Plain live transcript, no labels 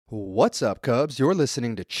What's up, Cubs? You're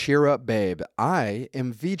listening to Cheer Up Babe. I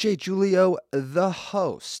am VJ Julio, the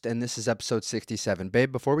host, and this is episode 67.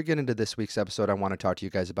 Babe, before we get into this week's episode, I want to talk to you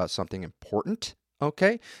guys about something important,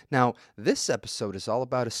 okay? Now, this episode is all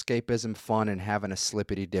about escapism, fun, and having a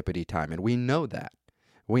slippity-dippity time, and we know that.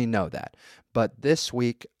 We know that. But this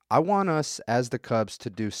week, I want us, as the Cubs, to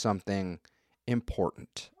do something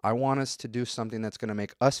important. I want us to do something that's going to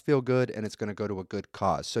make us feel good, and it's going to go to a good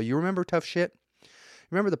cause. So you remember Tough Shit?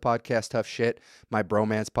 Remember the podcast Tough Shit? My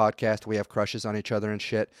bromance podcast. We have crushes on each other and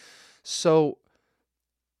shit. So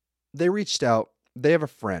they reached out. They have a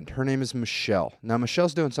friend. Her name is Michelle. Now,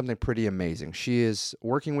 Michelle's doing something pretty amazing. She is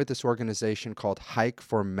working with this organization called Hike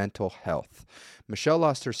for Mental Health. Michelle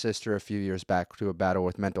lost her sister a few years back to a battle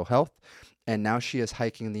with mental health, and now she is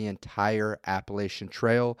hiking the entire Appalachian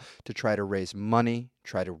Trail to try to raise money,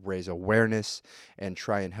 try to raise awareness, and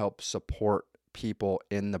try and help support people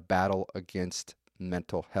in the battle against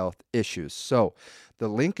mental health issues. So the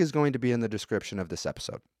link is going to be in the description of this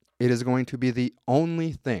episode. It is going to be the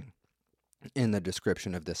only thing in the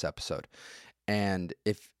description of this episode. And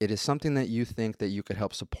if it is something that you think that you could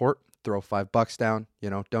help support, throw $5 down,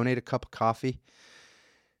 donate a cup of coffee.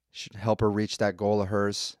 Should help her reach that goal of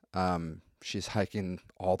hers. She's hiking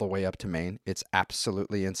all the way up to Maine. It's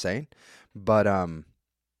absolutely insane. But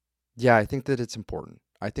yeah, I think that it's important.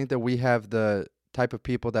 I think that we have the type of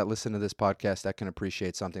people that listen to this podcast that can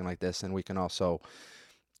appreciate something like this, and we can also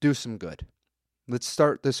do some good. Let's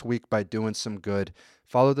start this week by doing some good.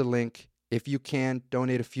 Follow the link. If you can,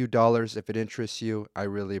 donate a few dollars if it interests you. I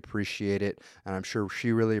really appreciate it, and I'm sure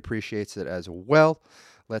she really appreciates it as well.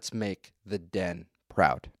 Let's make the den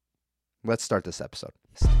proud. Let's start this episode.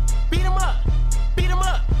 Beat 'em up! Beat 'em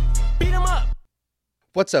up! Beat 'em up!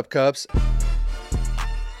 What's up, Cubs?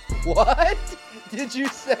 What did you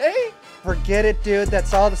say? Forget it, dude.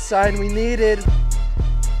 That's all the sign we needed.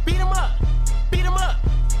 Beat 'em up! Beat 'em up!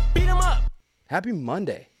 Beat 'em up! Happy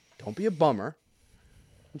Monday. Don't be a bummer.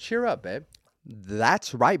 And cheer up, babe.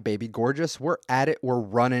 That's right, baby gorgeous. We're at it. We're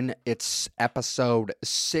running. It's episode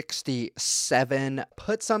 67.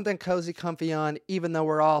 Put something cozy, comfy on, even though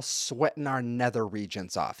we're all sweating our nether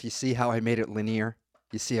regions off. You see how I made it linear?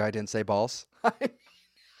 You see how I didn't say balls?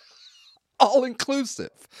 All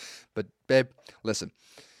inclusive. But, babe, listen.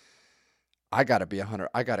 I got to be 100.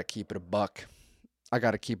 I got to keep it a buck. I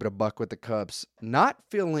got to keep it a buck with the Cubs. Not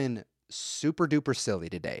feeling super duper silly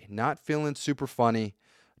today. Not feeling super funny.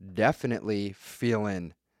 Definitely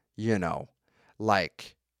feeling,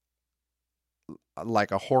 like a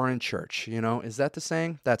whore in church, Is that the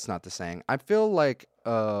saying? That's not the saying. I feel like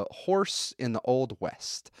a horse in the Old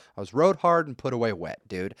West. I was rode hard and put away wet,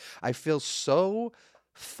 dude. I feel so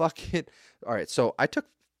fucking... All right, so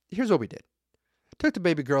here's what we did. Took the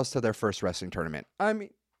baby girls to their first wrestling tournament.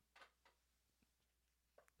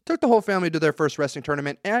 Took the whole family to their first wrestling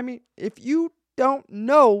tournament. And if you don't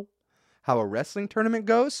know how a wrestling tournament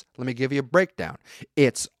goes, let me give you a breakdown.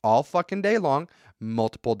 It's all fucking day long,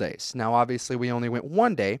 multiple days. Now, obviously, we only went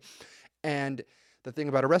one day. And the thing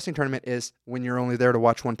about a wrestling tournament is when you're only there to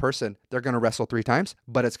watch one person, they're going to wrestle 3 times,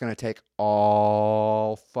 but it's going to take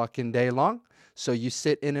all fucking day long. So you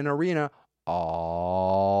sit in an arena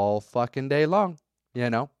all fucking day long.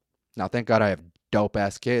 Now, thank God I have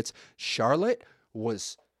dope-ass kids. Charlotte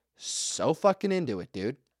was so fucking into it,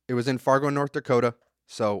 dude. It was in Fargo, North Dakota,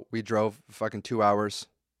 so we drove fucking 2 hours,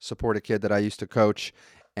 support a kid that I used to coach,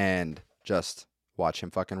 and just watch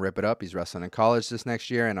him fucking rip it up. He's wrestling in college this next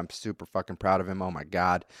year, and I'm super fucking proud of him. Oh, my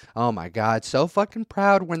God. Oh, my God. So fucking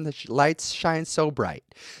proud when the lights shine so bright.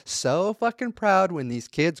 So fucking proud when these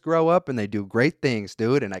kids grow up and they do great things,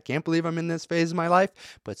 dude, and I can't believe I'm in this phase of my life,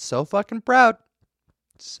 but so fucking proud.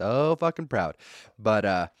 So fucking proud.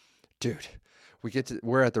 But, dude,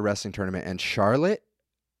 we're at the wrestling tournament, and Charlotte,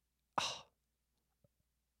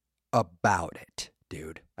 about it,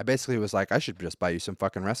 dude. I basically was like, I should just buy you some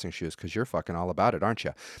fucking wrestling shoes because you're fucking all about it, aren't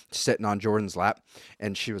you? Sitting on Jordan's lap,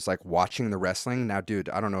 and she was like watching the wrestling. Now, dude,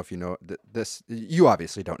 I don't know if you know this. You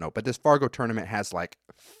obviously don't know, but this Fargo tournament has like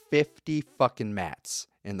 50 fucking mats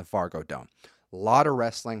in the Fargo Dome. A lot of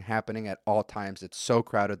wrestling happening at all times. It's so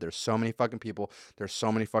crowded. There's so many fucking people. There's so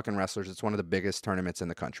many fucking wrestlers. It's one of the biggest tournaments in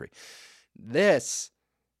the country. This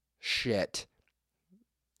shit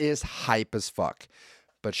is hype as fuck.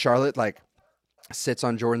 But Charlotte, sits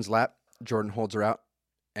on Jordan's lap. Jordan holds her out.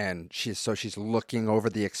 And she's looking over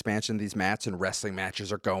the expansion of these mats, and wrestling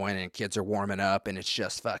matches are going, and kids are warming up, and it's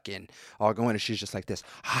just fucking all going. And she's just like this.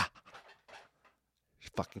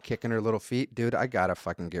 She's fucking kicking her little feet. Dude, I gotta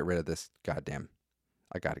fucking get rid of this goddamn.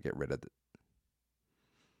 I gotta get rid of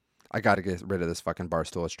this fucking bar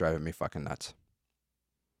stool. It's driving me fucking nuts.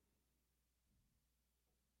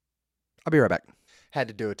 I'll be right back. Had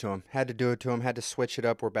to do it to him. Had to switch it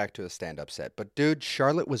up. We're back to a stand-up set. But dude,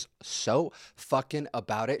 Charlotte was so fucking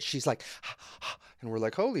about it. She's like, and we're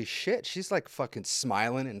like, holy shit. She's like fucking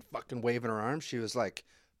smiling and fucking waving her arms. She was like,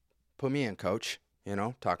 put me in, coach. You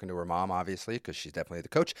know, talking to her mom, obviously, because she's definitely the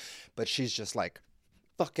coach. But she's just like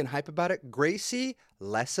fucking hype about it. Gracie,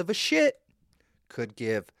 less of a shit. Could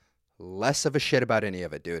give less of a shit about any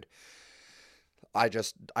of it, dude. I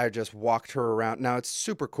just walked her around. Now it's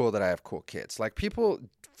super cool that I have cool kids. Like people,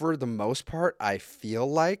 for the most part, I feel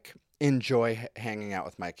like enjoy hanging out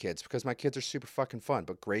with my kids because my kids are super fucking fun.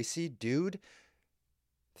 But Gracie, dude,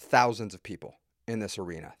 thousands of people in this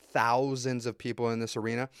arena,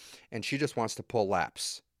 and she just wants to pull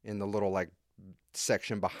laps in the little like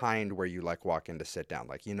section behind where you like walk in to sit down.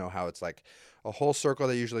 Like, you know how it's like a whole circle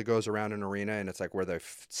that usually goes around an arena and it's like where they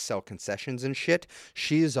sell concessions and shit.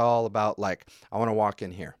 She's all about like, I want to walk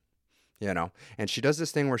in here, you know? And she does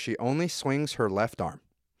this thing where she only swings her left arm.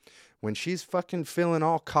 When she's fucking feeling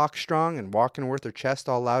all cock strong and walking with her chest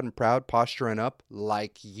all loud and proud, posturing up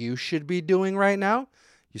like you should be doing right now,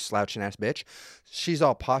 you slouching ass bitch. She's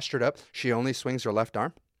all postured up. She only swings her left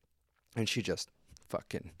arm and she just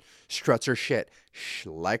fucking struts her shit.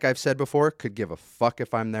 Like I've said before, could give a fuck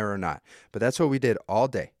if I'm there or not. But that's what we did all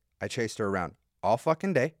day. I chased her around all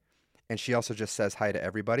fucking day. And she also just says hi to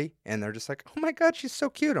everybody. And they're just like, oh my God, she's so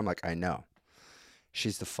cute. I'm like, I know.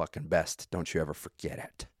 She's the fucking best. Don't you ever forget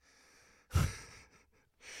it.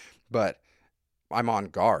 But I'm on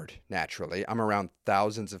guard, naturally. I'm around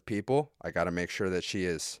thousands of people. I got to make sure that she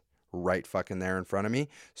is right fucking there in front of me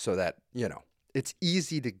so that, you know, it's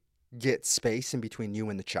easy to get space in between you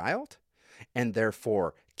and the child and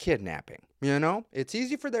therefore kidnapping. You know, it's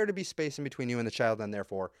easy for there to be space in between you and the child and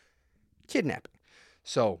therefore kidnapping.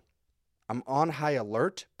 So I'm on high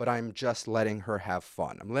alert, but I'm just letting her have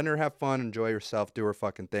fun. I'm letting her have fun, enjoy herself, do her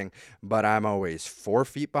fucking thing. But I'm always 4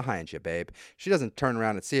 feet behind you, babe. She doesn't turn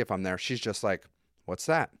around and see if I'm there. She's just like, what's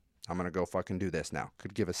that? I'm going to go fucking do this now.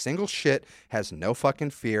 Could give a single shit, has no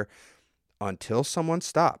fucking fear until someone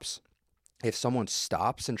stops. If someone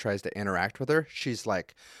stops and tries to interact with her, she's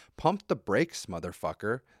like, pump the brakes,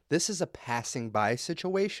 motherfucker. This is a passing by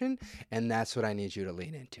situation, and that's what I need you to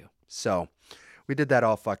lean into. So we did that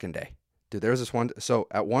all fucking day. Dude, there's this one. So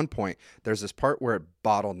at one point, there's this part where it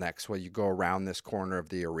bottlenecks where you go around this corner of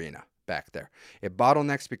the arena back there. It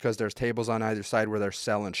bottlenecks because there's tables on either side where they're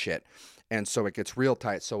selling shit. And so it gets real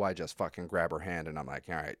tight. So I just fucking grab her hand and I'm like,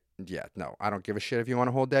 all right, yeah, no, I don't give a shit if you want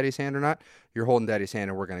to hold daddy's hand or not. You're holding daddy's hand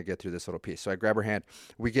and we're going to get through this little piece. So I grab her hand.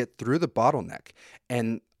 We get through the bottleneck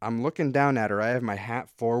and I'm looking down at her. I have my hat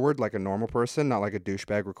forward like a normal person, not like a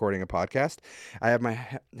douchebag recording a podcast. I have my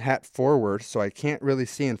hat forward so I can't really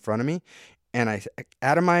see in front of me. And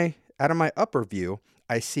out of my upper view,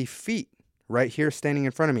 I see feet right here standing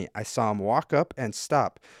in front of me. I saw him walk up and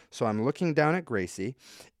stop. So I'm looking down at Gracie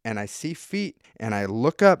and I see feet and I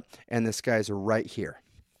look up and this guy's right here.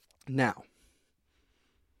 Now,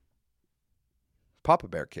 Papa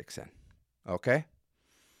Bear kicks in. Okay?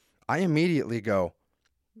 I immediately go,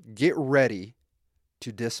 get ready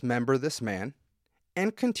to dismember this man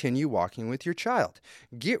and continue walking with your child.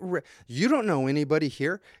 You don't know anybody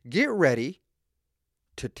here. Get ready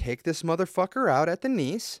to take this motherfucker out at the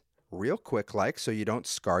knees real quick like so you don't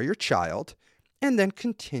scar your child and then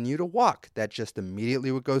continue to walk. That just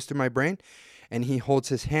immediately what goes through my brain. And he holds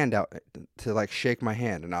his hand out to like shake my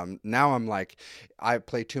hand. And I'm like, I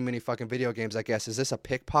play too many fucking video games, I guess. Is this a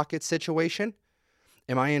pickpocket situation?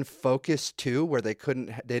 Am I in Focus 2 where they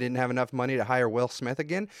didn't have enough money to hire Will Smith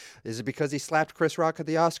again? Is it because he slapped Chris Rock at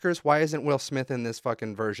the Oscars? Why isn't Will Smith in this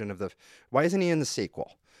fucking version why isn't he in the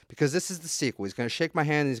sequel? Because this is the sequel. He's going to shake my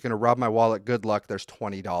hand and he's going to rob my wallet. Good luck. There's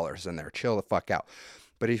 $20 in there. Chill the fuck out.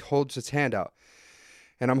 But he holds his hand out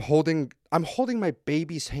and I'm holding my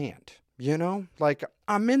baby's hand, you know, like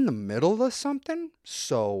I'm in the middle of something.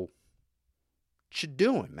 So what you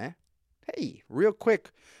doing, man? Hey, real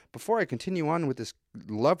quick, before I continue on with this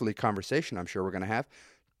lovely conversation I'm sure we're going to have,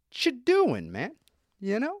 what you doing, man?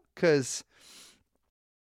 You know, because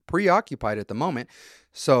preoccupied at the moment.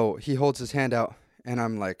 So he holds his hand out and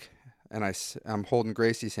I'm like, and I'm holding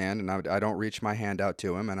Gracie's hand and I don't reach my hand out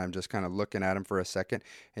to him and I'm just kind of looking at him for a second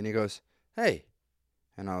and he goes, hey.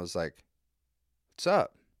 And I was like, what's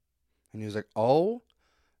up? And he was like, oh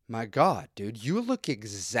my God, dude, you look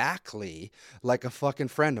exactly like a fucking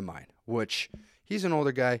friend of mine, which he's an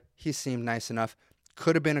older guy. He seemed nice enough.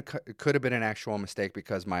 Could have been an actual mistake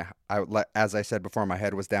because as I said before, my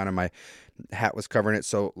head was down and my hat was covering it.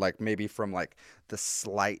 So like maybe from like the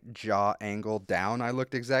slight jaw angle down, I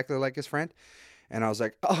looked exactly like his friend. And I was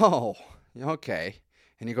like, oh, okay.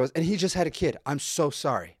 And he goes, and he just had a kid. I'm so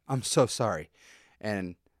sorry. I'm so sorry.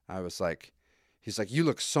 And I was like, he's like, you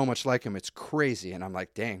look so much like him. It's crazy. And I'm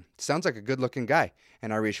like, dang, sounds like a good looking guy.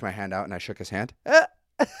 And I reached my hand out and I shook his hand.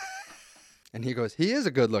 And he goes, he is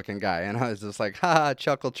a good looking guy. And I was just like, ha,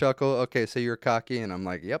 chuckle, chuckle. Okay, so you're cocky. And I'm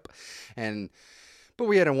like, yep. But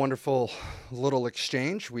we had a wonderful little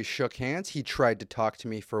exchange. We shook hands. He tried to talk to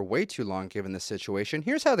me for way too long given the situation.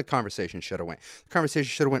 Here's how the conversation should have went. The conversation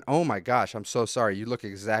should have went, oh my gosh, I'm so sorry. You look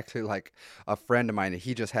exactly like a friend of mine, and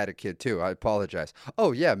he just had a kid too. I apologize.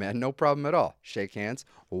 Oh yeah, man, no problem at all. Shake hands,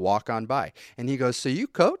 walk on by. And he goes, so you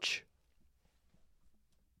coach?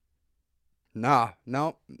 Nah,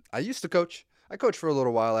 no, I used to coach. I coached for a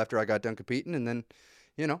little while after I got done competing, and then,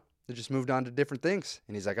 I just moved on to different things.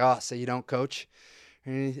 And he's like, oh, so you don't coach?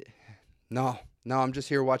 No, I'm just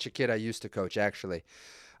here to watch a kid I used to coach, actually.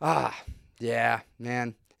 Yeah,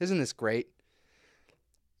 man. Isn't this great?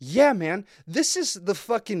 Yeah, man. This is the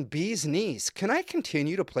fucking bee's knees. Can I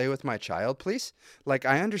continue to play with my child, please? Like,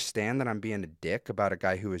 I understand that I'm being a dick about a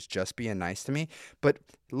guy who is just being nice to me, but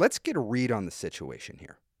let's get a read on the situation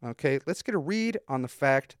here, okay? Let's get a read on the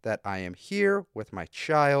fact that I am here with my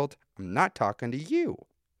child. I'm not talking to you,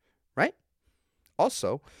 right?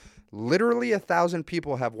 Also, literally 1,000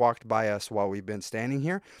 people have walked by us while we've been standing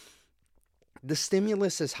here. The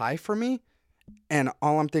stimulus is high for me, and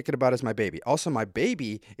all I'm thinking about is my baby. Also, my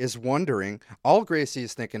baby is wondering, all Gracie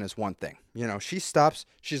is thinking is one thing. She stops,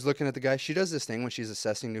 she's looking at the guy. She does this thing when she's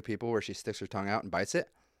assessing new people where she sticks her tongue out and bites it.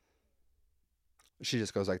 She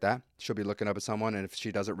just goes like that. She'll be looking up at someone, and if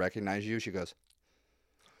she doesn't recognize you, she goes.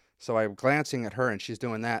 So I'm glancing at her, and she's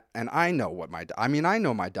doing that, and I know I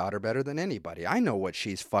know my daughter better than anybody. I know what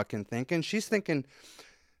she's fucking thinking. She's thinking,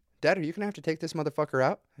 Dad, are you going to have to take this motherfucker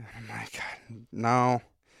out? And I'm like, no.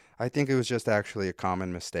 I think it was just actually a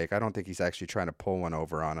common mistake. I don't think he's actually trying to pull one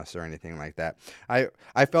over on us or anything like that. I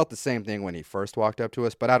felt the same thing when he first walked up to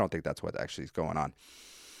us, but I don't think that's what actually is going on.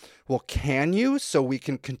 Well, can you, so we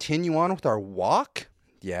can continue on with our walk?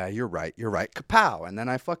 Yeah, you're right. Kapow. And then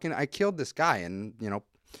I killed this guy and,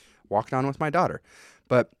 walked on with my daughter.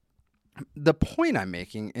 But the point I'm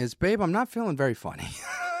making is, babe, I'm not feeling very funny.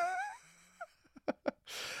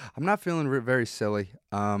 I'm not feeling very silly.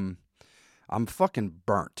 I'm fucking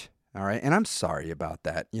burnt. All right. And I'm sorry about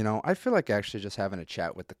that. I feel like actually just having a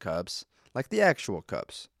chat with the Cubs, like the actual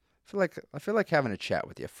Cubs. I feel like having a chat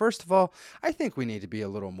with you. First of all, I think we need to be a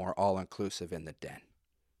little more all-inclusive in the den.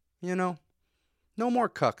 No more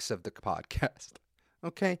cucks of the podcast.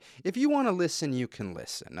 Okay? If you want to listen, you can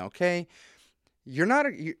listen, okay?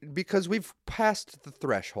 Because we've passed the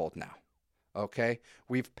threshold now, okay?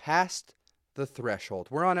 We've passed the threshold.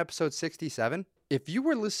 We're on episode 67. If you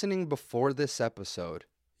were listening before this episode,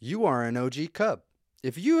 you are an OG Cub.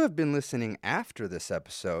 If you have been listening after this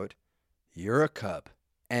episode, you're a Cub.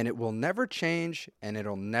 And it will never change, and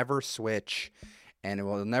it'll never switch, and it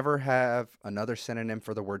will never have another synonym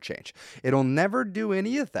for the word change. It'll never do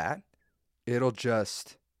any of that. It'll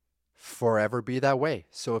just forever be that way.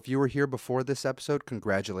 So if you were here before this episode,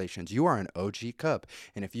 congratulations. You are an OG Cub.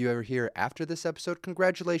 And if you ever here after this episode,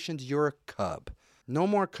 congratulations, you're a Cub. No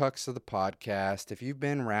more cucks of the podcast. If you've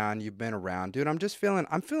been around, you've been around. Dude, I'm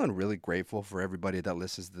feeling really grateful for everybody that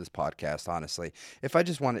listens to this podcast, honestly. If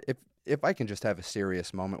I can just have a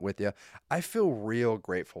serious moment with you, I feel real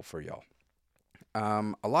grateful for y'all.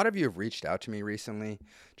 A lot of you have reached out to me recently,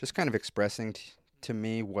 just kind of expressing to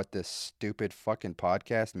me what this stupid fucking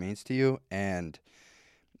podcast means to you. And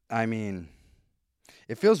I mean,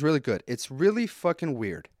 it feels really good. It's really fucking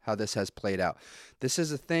weird how this has played out. This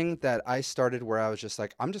is a thing that I started where I was just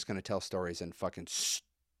like, I'm just going to tell stories and fucking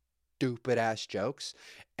stupid ass jokes.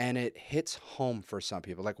 And it hits home for some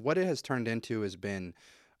people. Like what it has turned into has been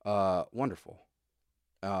wonderful.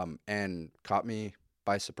 And caught me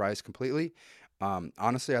by surprise completely.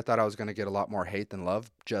 Honestly, I thought I was going to get a lot more hate than love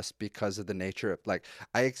just because of the nature of, like,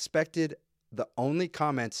 I expected the only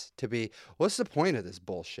comments to be, what's the point of this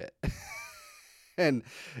bullshit? and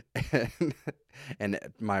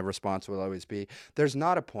my response will always be, there's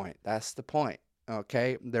not a point. That's the point.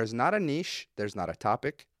 Okay. There's not a niche. There's not a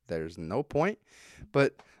topic. There's no point.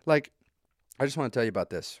 But like, I just want to tell you about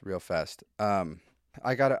this real fast.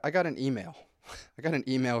 I got an email. I got an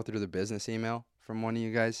email through the business email from one of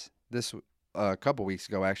you guys. This a couple weeks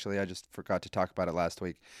ago, actually. I just forgot to talk about it last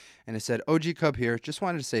week. And it said, OG Cub here. Just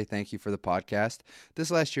wanted to say thank you for the podcast.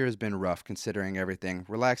 This last year has been rough considering everything.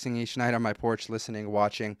 Relaxing each night on my porch,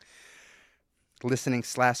 listening/watching.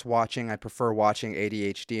 I prefer watching,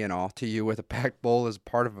 ADHD and all, to you with a packed bowl as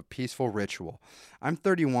part of a peaceful ritual. I'm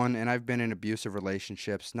 31 and I've been in abusive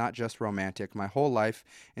relationships, not just romantic, my whole life.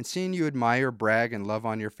 And seeing you admire, brag, and love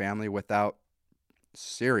on your family without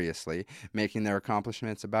seriously, making their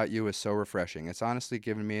accomplishments about you is so refreshing. It's honestly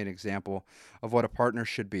given me an example of what a partner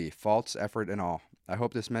should be, faults, effort, and all. I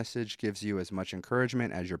hope this message gives you as much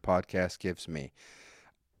encouragement as your podcast gives me.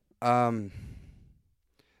 Um,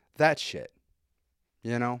 that shit,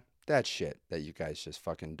 that shit that you guys just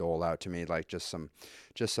fucking dole out to me like just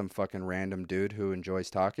some fucking random dude who enjoys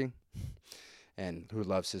talking and who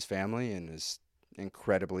loves his family and is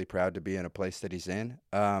incredibly proud to be in a place that he's in.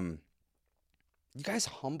 You guys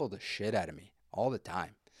humble the shit out of me all the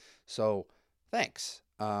time. So, thanks.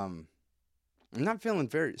 I'm not feeling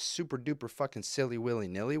very super duper fucking silly willy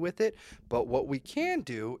nilly with it, but what we can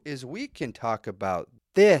do is we can talk about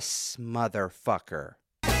this motherfucker.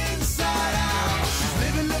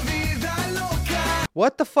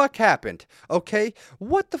 What the fuck happened? Okay?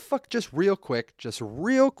 What the fuck? Just real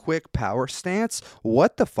quick power stance.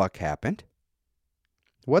 What the fuck happened?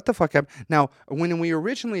 What the fuck happened? Now, when we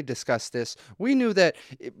originally discussed this, we knew that.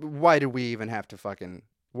 Why did we even have to fucking?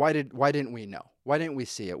 Why didn't we know? Why didn't we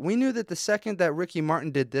see it? We knew that the second that Ricky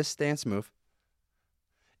Martin did this dance move,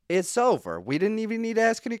 it's over. We didn't even need to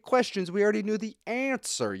ask any questions. We already knew the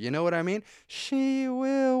answer. You know what I mean? She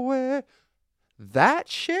will wear that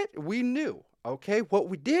shit. We knew. Okay, what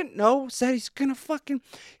we didn't know is that he's gonna fucking,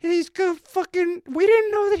 we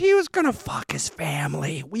didn't know that he was gonna fuck his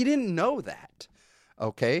family. We didn't know that.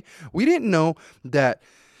 Okay, we didn't know that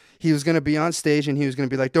he was gonna be on stage and he was gonna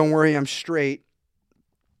be like, "Don't worry, I'm straight."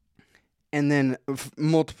 And then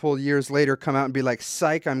multiple years later come out and be like,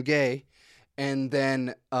 "Psych, I'm gay." And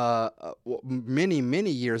then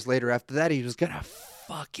many years later after that, he was gonna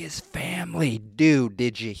fuck his family. Dude,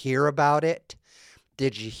 did you hear about it?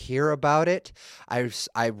 Did you hear about it?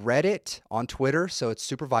 I read it on Twitter, so it's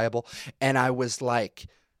super viable. And I was like,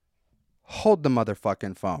 hold the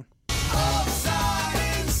motherfucking phone.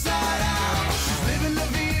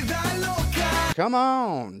 Come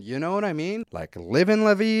on. You know what I mean? Like, living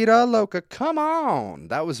la vida loca. Come on.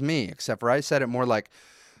 That was me, except for I said it more like,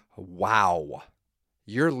 wow.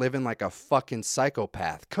 You're living like a fucking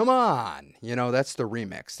psychopath. Come on. That's the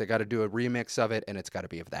remix. They got to do a remix of it, and it's got to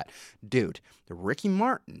be of that. Dude, Ricky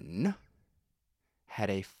Martin had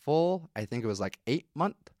a full, I think it was like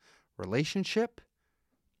 8-month relationship.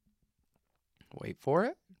 Wait for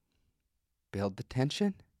it. Build the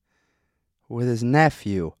tension. With his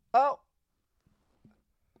nephew. Oh.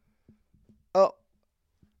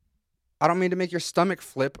 I don't mean to make your stomach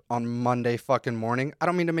flip on Monday fucking morning. I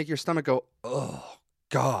don't mean to make your stomach go, oh.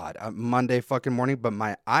 God, Monday fucking morning, but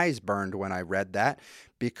my eyes burned when I read that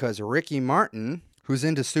because Ricky Martin, who's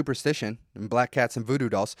into superstition and black cats and voodoo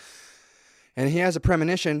dolls, and he has a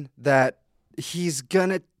premonition that he's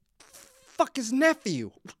gonna fuck his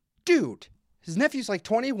nephew. Dude, his nephew's like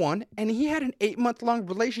 21, and he had an 8-month-long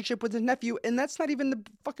relationship with his nephew, and that's not even the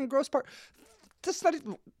fucking gross part. That's not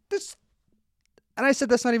even, this... And I said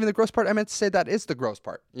that's not even the gross part. I meant to say that is the gross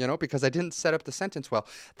part, because I didn't set up the sentence well.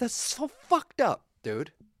 That's so fucked up.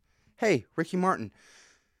 Dude, hey, Ricky Martin,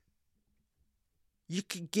 you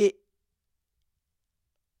could get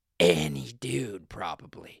any dude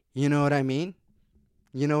probably. You know what I mean?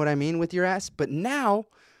 You know what I mean with your ass? But now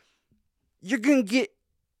you're going to get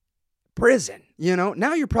prison,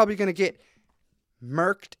 Now you're probably going to get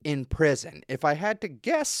murked in prison. If I had to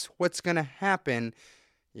guess what's going to happen,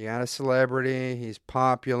 you got a celebrity, he's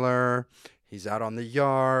popular, he's out on the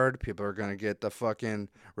yard. People are going to get the fucking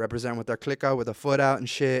represent with their click out with a foot out and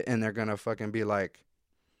shit. And they're going to fucking be like,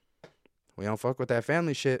 we don't fuck with that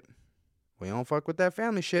family shit. We don't fuck with that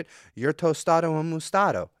family shit. You're tostado and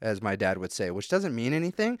mustado, as my dad would say, which doesn't mean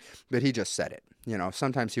anything, but he just said it.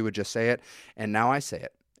 Sometimes he would just say it. And now I say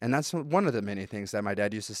it. And that's one of the many things that my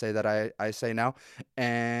dad used to say that I say now.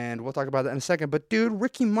 And we'll talk about that in a second. But dude,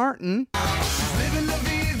 Ricky Martin...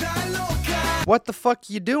 What the fuck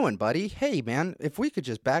you doing, buddy? Hey, man, if we could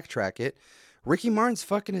just backtrack it, Ricky Martin's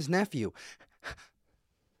fucking his nephew.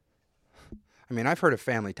 I mean, I've heard of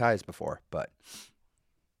family ties before, but,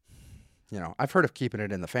 I've heard of keeping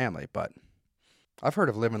it in the family, but I've heard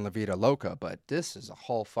of living la vida loca, but this is a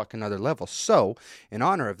whole fucking other level. So, in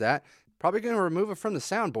honor of that, probably going to remove it from the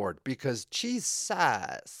soundboard because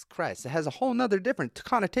Jesus Christ, it has a whole nother different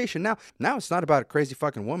connotation. Now it's not about a crazy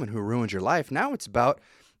fucking woman who ruined your life. Now it's about...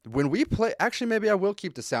 When we play, actually, maybe I will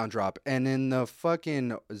keep the sound drop. And in the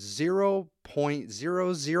fucking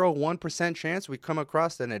 0.001% chance we come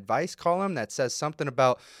across an advice column that says something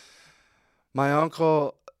about my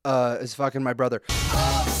uncle is fucking my brother.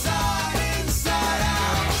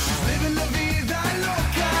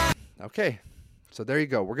 Okay, so there you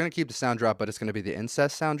go. We're going to keep the sound drop, but it's going to be the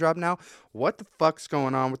incest sound drop now. What the fuck's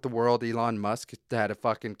going on with the world? Elon Musk had a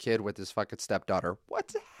fucking kid with his fucking stepdaughter.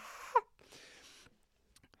 What?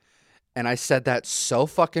 And I said that so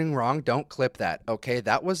fucking wrong. Don't clip that. Okay,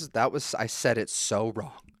 I said it so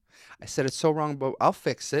wrong. I said it so wrong, but I'll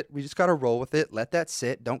fix it. We just got to roll with it. Let that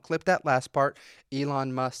sit. Don't clip that last part.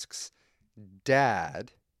 Elon Musk's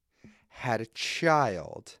dad had a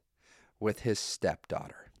child with his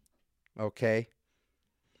stepdaughter. Okay?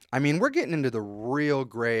 I mean, we're getting into the real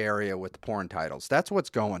gray area with the porn titles. That's what's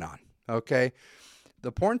going on. Okay?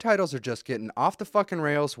 The porn titles are just getting off the fucking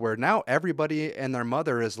rails where now everybody and their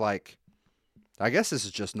mother is like, I guess this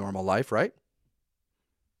is just normal life, right?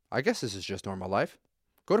 I guess this is just normal life.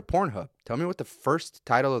 Go to Pornhub. Tell me what the first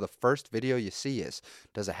title of the first video you see is.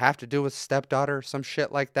 Does it have to do with stepdaughter or some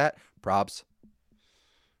shit like that? Probs.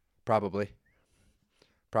 Probably.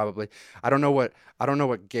 I don't know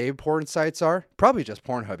what gay porn sites are. Probably just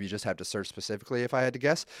Pornhub. You just have to search specifically if I had to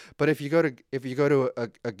guess. But if you go to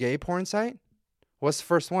a gay porn site, what's the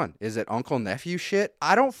first one? Is it uncle nephew shit?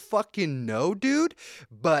 I don't fucking know, dude.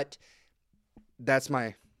 But that's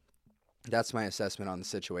my assessment on the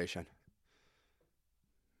situation.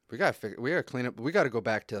 We gotta clean up. We gotta go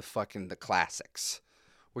back to fucking the classics.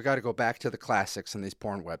 We gotta go back to the classics in these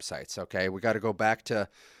porn websites. Okay, we gotta go back to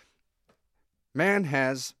man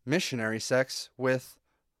has missionary sex with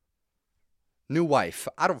new wife.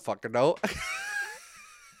 I don't fucking know.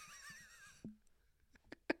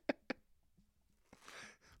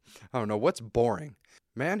 I don't know what's boring.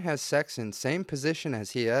 Man has sex in same position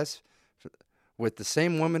as he has with the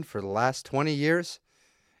same woman for the last 20 years.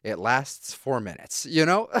 It lasts 4 minutes, you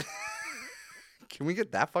know? Can we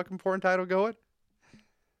get that fucking porn title going?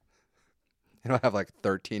 It'll have like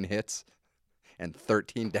 13 hits and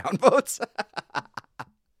 13 downvotes.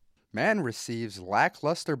 Man receives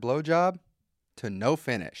lackluster blowjob to no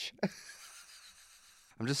finish.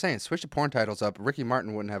 I'm just saying, switch the porn titles up. Ricky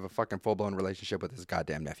Martin wouldn't have a fucking full-blown relationship with his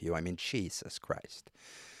goddamn nephew. I mean, Jesus Christ.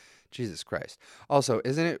 Jesus Christ. Also,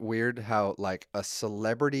 isn't it weird how like a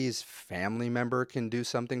celebrity's family member can do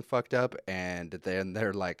something fucked up and then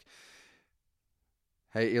they're like,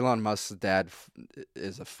 hey, Elon Musk's dad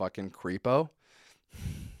is a fucking creepo?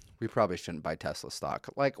 We probably shouldn't buy Tesla stock.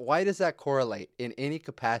 Like, why does that correlate in any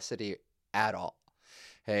capacity at all?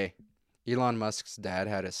 Hey, Elon Musk's dad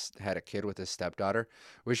had a kid with his stepdaughter.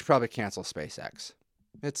 We should probably cancel SpaceX.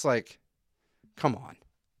 It's like, come on.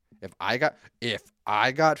 If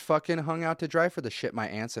I got fucking hung out to dry for the shit my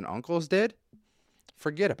aunts and uncles did,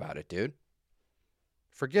 forget about it, dude.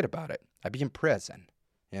 Forget about it. I'd be in prison,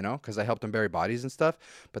 you know, because I helped them bury bodies and stuff.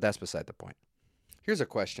 But that's beside the point. Here's a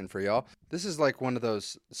question for y'all. This is like one of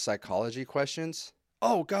those psychology questions.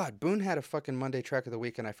 Oh, God, Boone had a fucking Monday track of the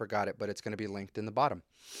week and I forgot it, but it's going to be linked in the bottom.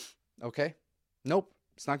 Okay? Nope.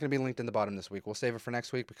 It's not going to be linked in the bottom this week. We'll save it for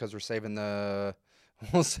next week because we're saving the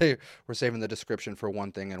description for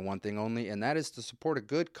one thing and one thing only, and that is to support a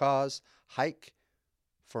good cause, hike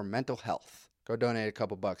for mental health. Go donate a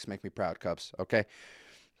couple bucks. Make me proud, Cubs. Okay?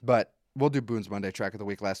 But we'll do Boone's Monday track of the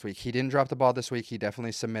week last week. He didn't drop the ball this week. He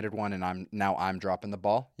definitely submitted one, and I'm dropping the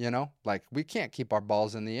ball, you know? Like, we can't keep our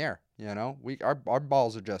balls in the air, you know? Our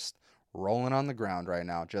balls are just rolling on the ground right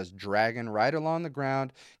now, just dragging right along the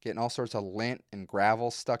ground, getting all sorts of lint and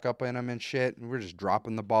gravel stuck up in them and shit, and we're just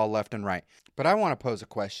dropping the ball left and right. But I want to pose a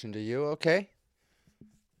question to you, okay?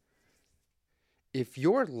 If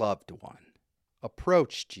your loved one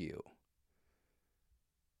approached you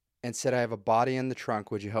and said, I have a body in the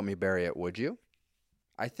trunk, would you help me bury it? Would you?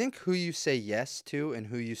 I think who you say yes to and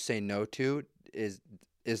who you say no to is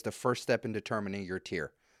the first step in determining your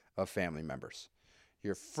tier of family members.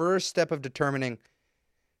 Your first step of determining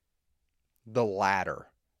the ladder,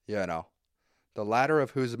 you know, the ladder of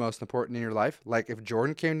who's the most important in your life. Like if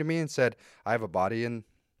Jordan came to me and said, I have a body in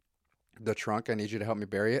the trunk, I need you to help me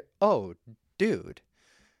bury it. Oh, dude,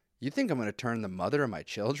 you think I'm going to turn the mother of my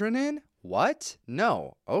children in? What?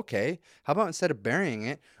 No. Okay. How about instead of burying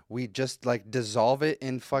it, we just like dissolve it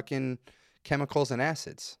in fucking chemicals and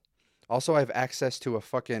acids. Also, I have access to a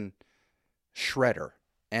fucking shredder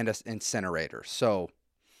and an incinerator. So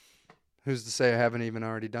who's to say I haven't even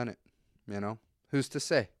already done it? You know, who's to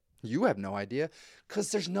say? You have no idea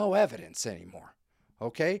because there's no evidence anymore.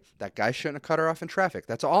 Okay? That guy shouldn't have cut her off in traffic.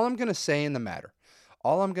 That's all I'm going to say in the matter.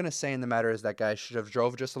 All I'm going to say in the matter is that guy should have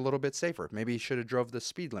drove just a little bit safer. Maybe he should have drove the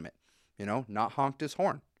speed limit, you know, not honked his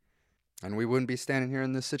horn. And we wouldn't be standing here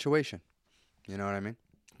in this situation. You know what I mean?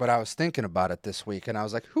 But I was thinking about it this week and I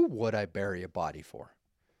was like, who would I bury a body for?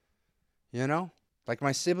 You know? Like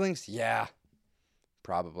my siblings? Yeah,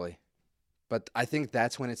 probably. But I think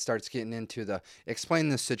that's when it starts getting into the explain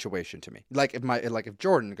this situation to me. Like if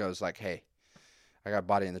Jordan goes like, hey, I got a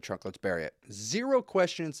body in the trunk, let's bury it. 0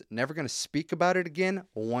 questions, never going to speak about it again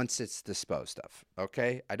once it's disposed of.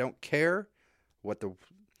 Okay? I don't care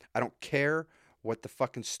I don't care what the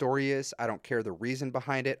fucking story is. I don't care the reason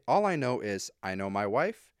behind it. All I know is I know my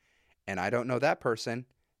wife and I don't know that person.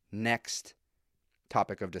 Next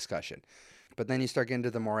topic of discussion. But then you start getting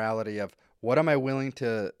to the morality of what am I willing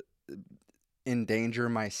to endanger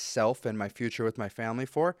myself and my future with my family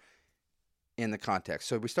for in the context.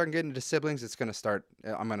 So we start getting into siblings, I'm going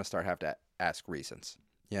to start have to ask reasons,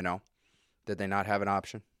 you know? Did they not have an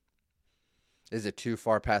option? Is it too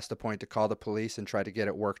far past the point to call the police and try to get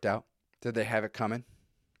it worked out? Did they have it coming?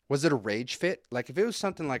 Was it a rage fit? Like if it was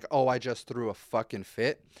something like, oh, I just threw a fucking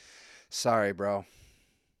fit. Sorry, bro.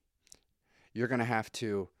 You're going to have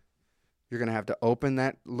to open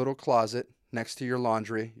that little closet next to your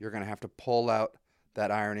laundry. You're going to have to pull out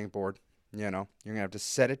that ironing board. You know, you're going to have to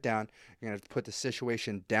set it down. You're going to have to put the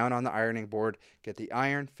situation down on the ironing board, get the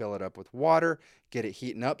iron, fill it up with water, get it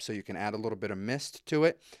heating up so you can add a little bit of mist to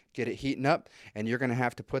it, get it heating up, and you're going to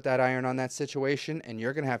have to put that iron on that situation, and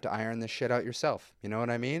you're going to have to iron this shit out yourself. You know what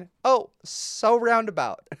I mean? Oh, so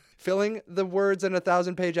roundabout. Filling the words in a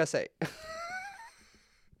 1,000-page essay.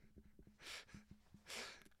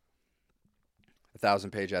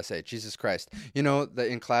 1,000-page essay. Jesus Christ. You know,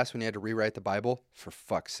 in class when you had to rewrite the Bible? For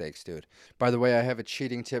fuck's sakes, dude. By the way, I have a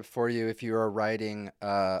cheating tip for you if you are writing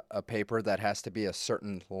a paper that has to be a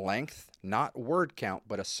certain length, not word count,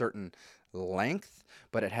 but a certain length,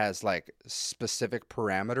 but it has like specific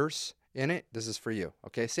parameters in it. This is for you,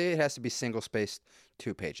 okay? Say it has to be single-spaced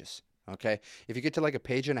 2 pages, okay? If you get to like a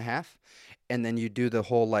page and a half, and then you do the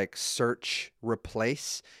whole like search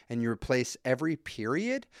replace, and you replace every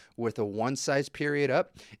period with a one-size period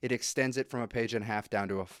up, it extends it from a page and a half down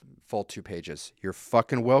to a full 2 pages. You're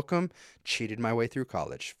fucking welcome. Cheated my way through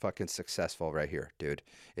college. Fucking successful right here, dude.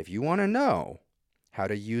 If you want to know how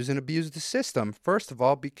to use and abuse the system, first of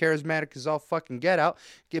all, be charismatic as all fucking get out.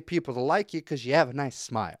 Get people to like you because you have a nice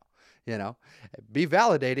smile, you know. Be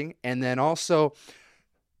validating, and then also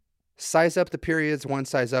size up the periods, one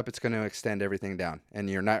size up, it's going to extend everything down. And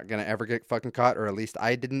you're not going to ever get fucking caught, or at least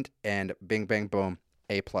I didn't. And bing, bang, boom,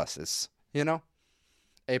 A pluses, you know?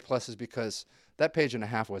 A pluses because that page and a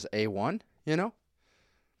half was A1, you know?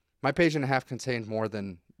 My page and a half contained more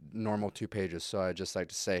than normal 2 pages. So I just like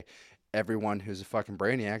to say, everyone who's a fucking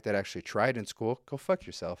brainiac that actually tried in school, go fuck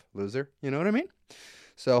yourself, loser. You know what I mean?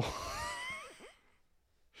 So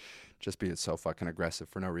just being so fucking aggressive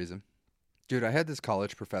for no reason. Dude, I had this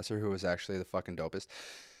college professor who was actually the fucking dopest.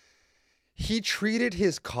 He treated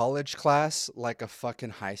his college class like a fucking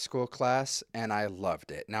high school class, and I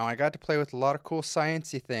loved it. Now, I got to play with a lot of cool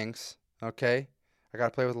sciencey things, okay? I got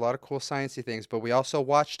to play with a lot of cool sciencey things, but we also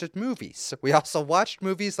watched movies. We also watched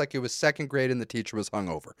movies like it was second grade and the teacher was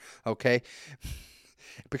hungover, okay?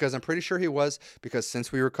 Because I'm pretty sure he was, because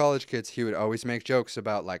since we were college kids, he would always make jokes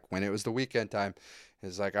about, like, when it was the weekend time.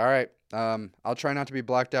 He's like, all right, I'll try not to be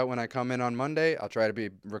blacked out when I come in on Monday. I'll try to be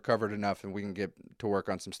recovered enough and we can get to work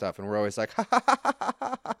on some stuff. And we're always like, ha, ha, ha, ha,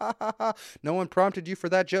 ha, ha, ha, ha. No one prompted you for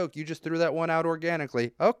that joke. You just threw that one out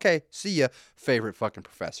organically. Okay, see ya. Favorite fucking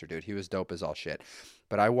professor, dude. He was dope as all shit.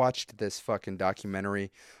 But I watched this fucking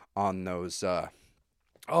documentary on those,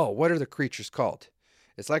 what are the creatures called?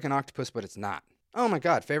 It's like an octopus, but it's not. Oh my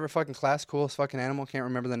God, favorite fucking class, coolest fucking animal. Can't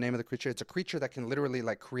remember the name of the creature. It's a creature that can literally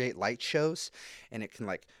like create light shows, and it can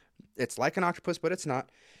like, it's like an octopus, but it's not.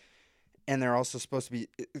 And they're also supposed to be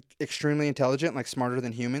extremely intelligent, like smarter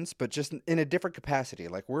than humans, but just in a different capacity.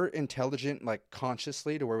 Like we're intelligent, like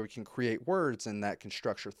consciously, to where we can create words and that can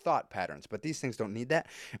structure thought patterns. But these things don't need that.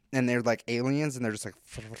 And they're like aliens, and they're just like,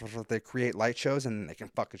 they create light shows and they can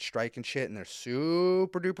fucking strike and shit. And they're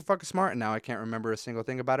super duper fucking smart. And now I can't remember a single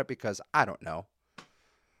thing about it because I don't know.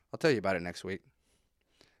 I'll tell you about it next week.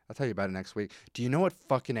 Do you know what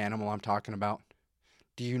fucking animal I'm talking about?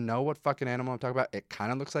 It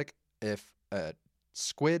kind of looks like if a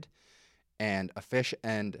squid and a fish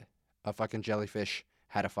and a fucking jellyfish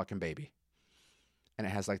had a fucking baby. And it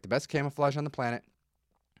has like the best camouflage on the planet.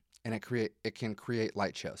 And it can create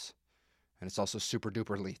light shows. And it's also super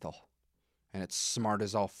duper lethal. And it's smart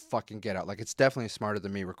as all fucking get out. Like it's definitely smarter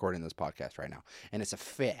than me recording this podcast right now. And it's a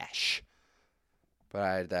fish. But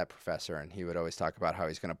I had that professor, and he would always talk about how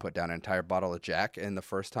he's going to put down an entire bottle of Jack. And the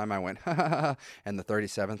first time I went, ha ha ha, and the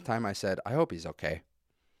 37th time I said, I hope he's okay.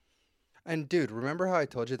 And dude, remember how I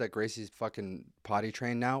told you that Gracie's fucking potty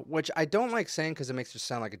trained now? Which I don't like saying because it makes her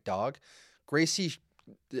sound like a dog. Gracie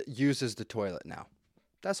uses the toilet now.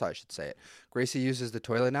 That's how I should say it. Gracie uses the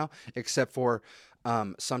toilet now, except for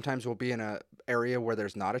sometimes we'll be in an area where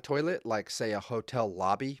there's not a toilet, like say a hotel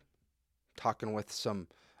lobby, talking with some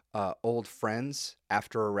old friends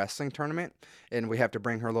after a wrestling tournament, and we have to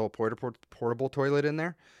bring her little portable toilet in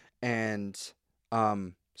there, and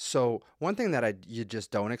So one thing that you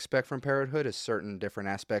just don't expect from parenthood is certain different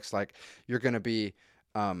aspects, like you're going to be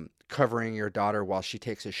covering your daughter while she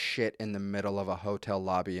takes a shit in the middle of a hotel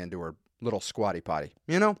lobby into her little squatty potty.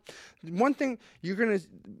 You know, one thing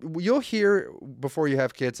you'll hear before you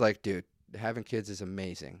have kids, like, dude, having kids is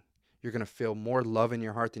amazing. You're going to feel more love in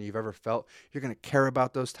your heart than you've ever felt. You're going to care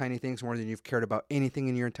about those tiny things more than you've cared about anything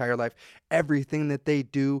in your entire life. Everything that they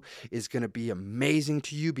do is going to be amazing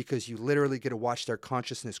to you because you literally get to watch their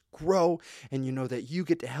consciousness grow, and you know that you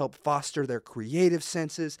get to help foster their creative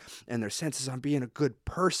senses and their senses on being a good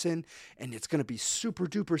person. And it's going to be super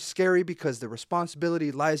duper scary because the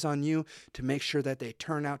responsibility lies on you to make sure that they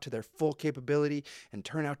turn out to their full capability and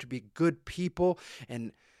turn out to be good people.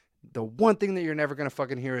 And the one thing that you're never going to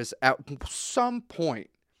fucking hear is at some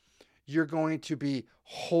point you're going to be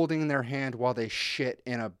holding their hand while they shit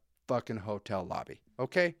in a fucking hotel lobby.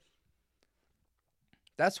 Okay?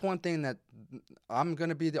 That's one thing that I'm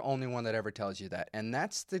going to be the only one that ever tells you that. And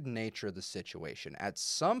that's the nature of the situation. At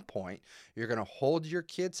some point, you're going to hold your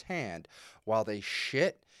kid's hand while they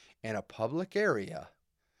shit in a public area,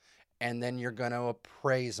 and then you're going to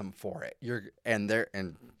appraise them for it.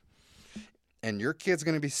 And your kid's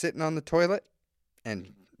going to be sitting on the toilet,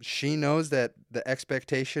 and she knows that the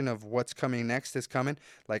expectation of what's coming next is coming,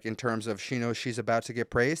 like in terms of she knows she's about to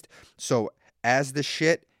get praised. So as the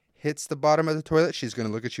shit hits the bottom of the toilet, she's going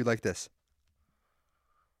to look at you like this.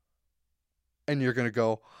 And you're going to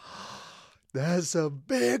go, that's a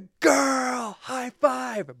big girl. High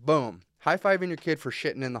five. Boom. High fiving your kid for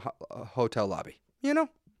shitting in the hotel lobby. You know,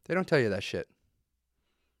 they don't tell you that shit.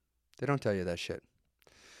 They don't tell you that shit.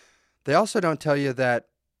 They also don't tell you that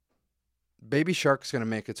Baby Shark's going to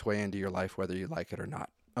make its way into your life whether you like it or not.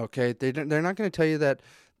 Okay? They're not going to tell you that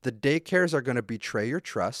the daycares are going to betray your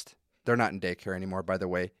trust. They're not in daycare anymore, by the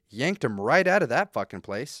way. Yanked them right out of that fucking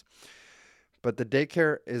place. But the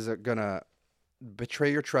daycare is going to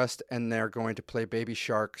betray your trust, and they're going to play Baby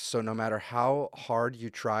Shark. So no matter how hard you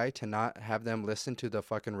try to not have them listen to the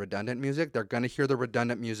fucking redundant music, they're going to hear the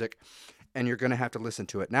redundant music, and you're going to have to listen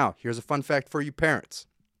to it. Now, here's a fun fact for you parents.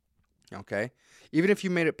 Okay? Even if you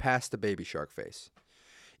made it past the Baby Shark phase,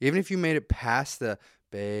 even if you made it past the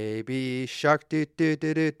Baby Shark do do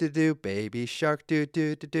do do do do, Baby Shark do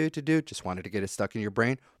do do do do do, just wanted to get it stuck in your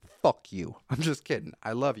brain, fuck you. I'm just kidding.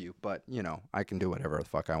 I love you, but you know, I can do whatever the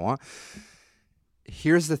fuck I want.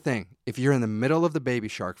 Here's the thing. If you're in the middle of the Baby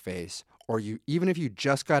Shark phase, or even if you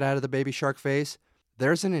just got out of the Baby Shark phase,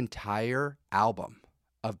 there's an entire album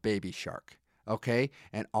of Baby Shark. Okay?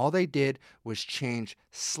 And all they did was change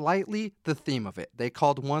slightly the theme of it. They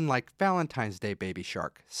called one like Valentine's Day Baby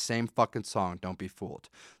Shark. Same fucking song, don't be fooled.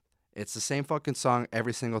 It's the same fucking song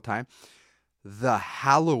every single time. The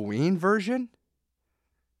Halloween version,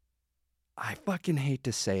 I fucking hate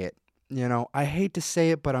to say it. You know, I hate to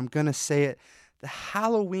say it, but I'm gonna say it. The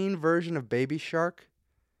Halloween version of Baby Shark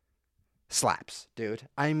slaps, dude.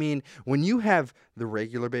 I mean, when you have the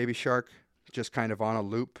regular Baby Shark just kind of on a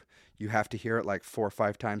loop, you have to hear it like 4 or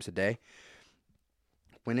 5 times a day.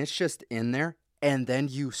 When it's just in there, and then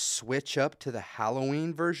you switch up to the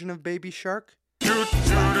Halloween version of Baby Shark. Doot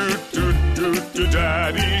doot doot doot doot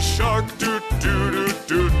Daddy Shark doot doot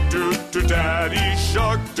doot doot doot Daddy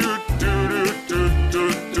Shark doot doot doot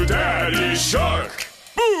doot doot Daddy Shark.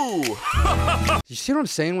 Boo! You see what I'm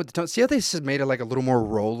saying with the tone? See how they made it like a little more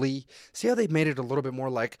rolly? See how they made it a little bit more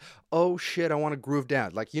like, oh shit, I want to groove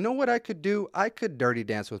down. Like, you know what I could do? I could dirty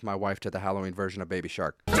dance with my wife to the Halloween version of Baby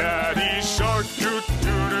Shark. Daddy Shark doot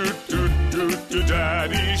doot doot doot doot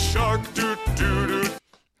Daddy Shark doot doot doot. You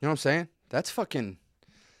know what I'm saying? That's fucking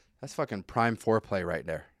prime foreplay right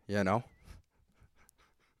there, you know?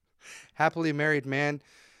 Happily married man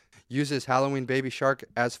uses Halloween Baby Shark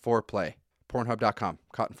as foreplay. Pornhub.com,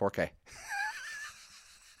 caught in 4K.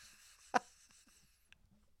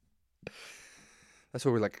 That's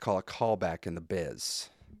what we like to call a callback in the biz.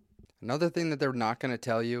 Another thing that they're not going to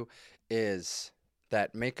tell you is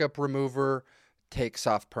that makeup remover takes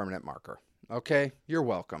off permanent marker. Okay? You're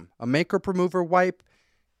welcome. A makeup remover wipe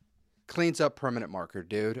cleans up permanent marker,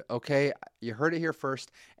 dude. Okay? You heard it here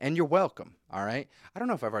first, and you're welcome. All right? I don't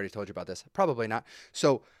know if I've already told you about this. Probably not.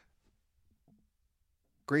 So,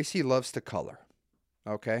 Gracie loves to color,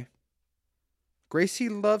 okay? Gracie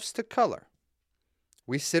loves to color.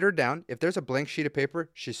 We sit her down. If there's a blank sheet of paper,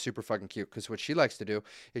 she's super fucking cute because what she likes to do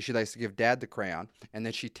is she likes to give Dad the crayon, and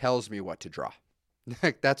then she tells me what to draw.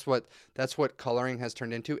 Like that's what coloring has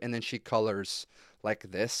turned into, and then she colors like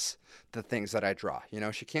this, the things that I draw. You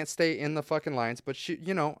know, she can't stay in the fucking lines, but she,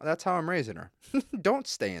 you know, that's how I'm raising her. Don't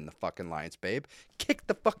stay in the fucking lines, babe. Kick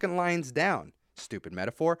the fucking lines down. Stupid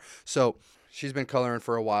metaphor. So she's been coloring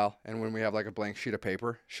for a while, and when we have like a blank sheet of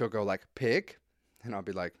paper, she'll go like pig, and I'll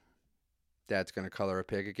be like, Dad's gonna color a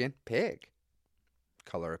pig again. Pig.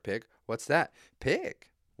 Color a pig. What's that? Pig.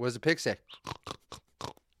 What does the pig say?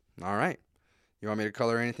 All right. You want me to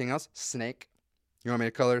color anything else? Snake. You want me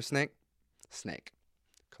to color a snake? Snake.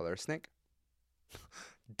 Color a snake.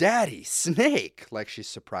 Daddy, snake. Like she's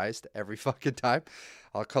surprised every fucking time.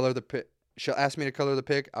 I'll color the pig. She'll ask me to color the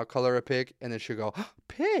pig. I'll color a pig. And then she'll go,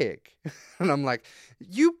 pig. And I'm like,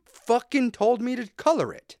 you fucking told me to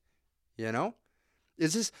color it. You know?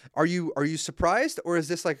 Are you surprised, or is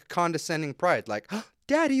this like condescending pride? Like, oh,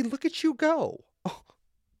 Daddy, look at you go. Oh,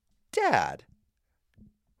 Dad,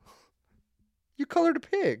 you colored a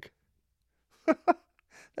pig.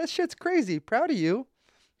 That shit's crazy. Proud of you.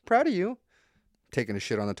 Proud of you. Taking a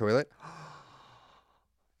shit on the toilet.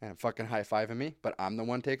 And fucking high-fiving me, but I'm the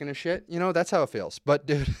one taking a shit. You know, that's how it feels. But,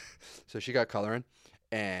 dude, so she got coloring,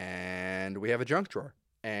 and we have a junk drawer.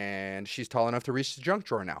 And she's tall enough to reach the junk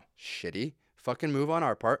drawer now. Shitty fucking move on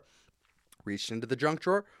our part. Reached into the junk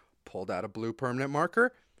drawer, pulled out a blue permanent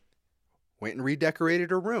marker, went and redecorated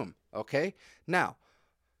her room. Okay? Now,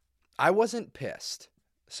 I wasn't pissed,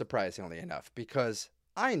 surprisingly enough, because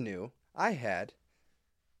I knew I had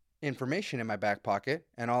information in my back pocket,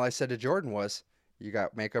 and all I said to Jordan was, you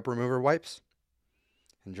got makeup remover wipes?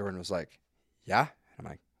 And Jordan was like, yeah. I'm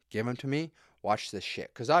like, give them to me. Watch this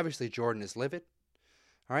shit. Because obviously Jordan is livid.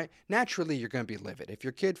 All right? Naturally, you're going to be livid. If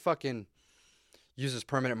your kid fucking uses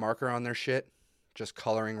permanent marker on their shit, just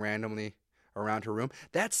coloring randomly around her room,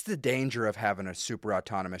 that's the danger of having a super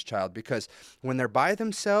autonomous child. Because when they're by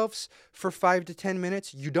themselves for 5 to 10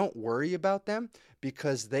 minutes, you don't worry about them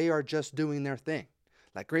because they are just doing their thing.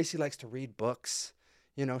 Like Gracie likes to read books.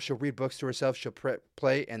 You know, she'll read books to herself, she'll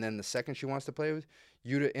play, and then the second she wants to play with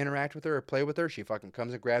you to interact with her or play with her, she fucking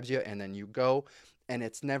comes and grabs you, and then you go, and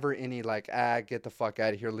it's never any like, get the fuck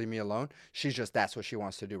out of here, leave me alone. She's just, that's what she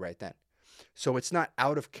wants to do right then. So it's not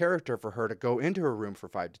out of character for her to go into her room for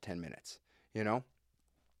 5 to 10 minutes, you know?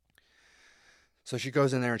 So she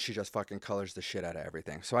goes in there and she just fucking colors the shit out of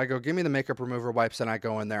everything. So I go, give me the makeup remover wipes, and I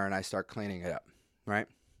go in there and I start cleaning it up, right?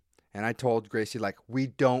 And I told Gracie, like, we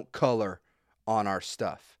don't color on our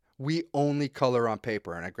stuff. We only color on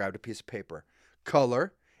paper. And I grabbed a piece of paper.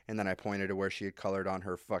 Color. And then I pointed to where she had colored on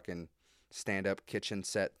her fucking stand-up kitchen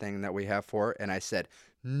set thing that we have for her. And I said,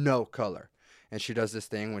 no color. And she does this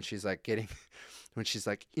thing when she's like when she's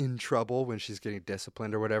like in trouble, when she's getting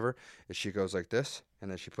disciplined or whatever. Is she goes like this.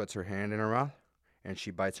 And then she puts her hand in her mouth. And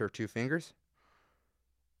she bites her 2 fingers.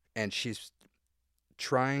 And she's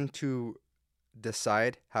trying to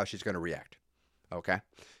decide how she's going to react. Okay?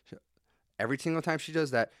 Every single time she does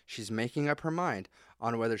that, she's making up her mind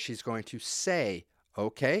on whether she's going to say,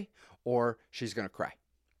 okay, or she's going to cry.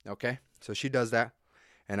 Okay? So she does that.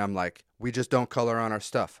 And I'm like, we just don't color on our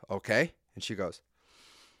stuff. Okay? And she goes,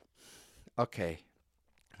 okay.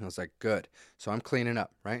 And I was like, good. So I'm cleaning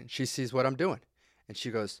up, right? She sees what I'm doing. And she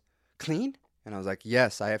goes, clean? And I was like,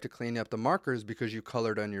 yes, I have to clean up the markers because you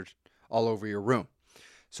colored on all over your room.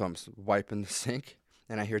 So I'm wiping the sink.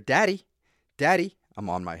 And I hear, Daddy, Daddy. I'm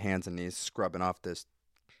on my hands and knees scrubbing off this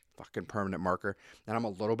fucking permanent marker. And I'm a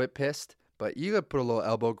little bit pissed, but you gotta put a little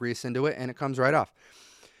elbow grease into it and it comes right off.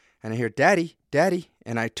 And I hear, Daddy, Daddy.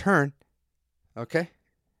 And I turn, okay?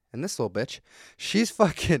 And this little bitch, she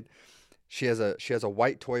has a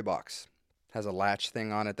white toy box. Has a latch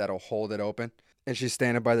thing on it that'll hold it open. And she's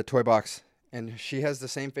standing by the toy box. And she has the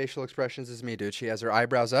same facial expressions as me, dude. She has her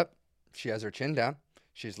eyebrows up. She has her chin down.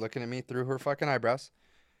 She's looking at me through her fucking eyebrows.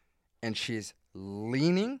 And she's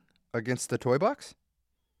leaning against the toy box.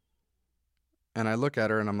 And I look at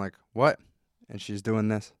her and I'm like, what? And she's doing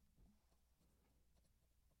this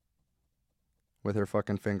with her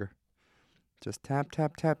fucking finger. Just tap,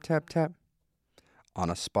 tap, tap, tap, tap on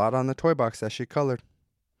a spot on the toy box that she colored.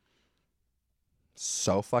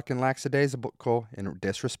 So fucking lackadaisical and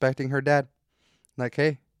disrespecting her dad. Like,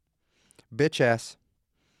 hey, bitch ass,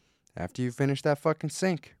 after you finish that fucking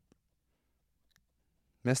sink,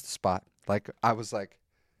 missed the spot. Like, I was like,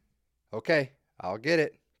 okay, I'll get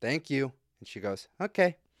it. Thank you. And she goes,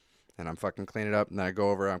 okay. And I'm fucking cleaning it up. And then I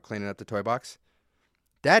go over, I'm cleaning up the toy box.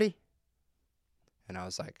 Daddy. And I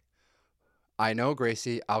was like, I know,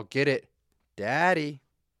 Gracie, I'll get it. Daddy.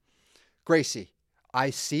 Gracie,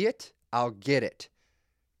 I see it. I'll get it.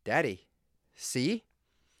 Daddy, see?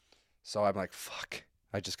 So I'm like, fuck.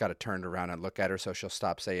 I just got to turn around and look at her so she'll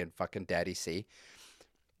stop saying fucking daddy, see?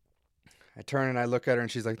 I turn and I look at her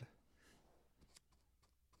and she's like,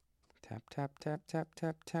 tap, tap, tap, tap,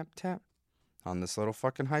 tap, tap, tap. on this little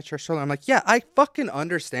fucking high chair stroller. I'm like, yeah, I fucking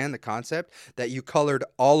understand the concept that you colored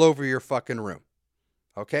all over your fucking room.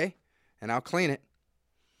 Okay? And I'll clean it.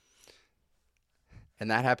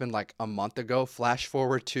 And that happened like a month ago. Flash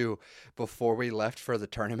forward to before we left for the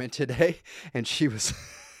tournament today. And she was,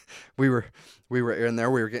 we were in there.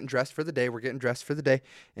 We were getting dressed for the day.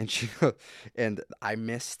 And I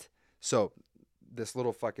missed. So this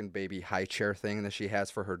little fucking baby high chair thing that she has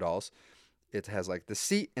for her dolls, it has like the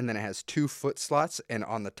seat and then it has 2 foot slots. And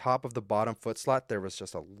on the top of the bottom foot slot, there was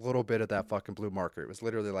just a little bit of that fucking blue marker. It was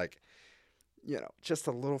literally like, just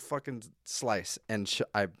a little fucking slice. And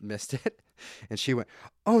I missed it. And she went,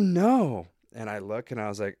 oh no. And I look and I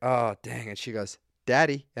was like, oh dang. And she goes,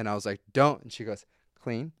 Daddy. And I was like, don't. And she goes,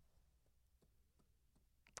 clean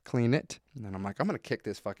it. And then I'm like, I'm going to kick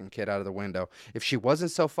this fucking kid out of the window. If she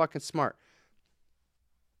wasn't so fucking smart.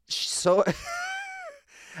 So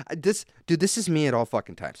this is me at all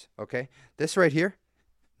fucking times. Okay. This right here,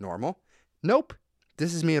 normal. Nope.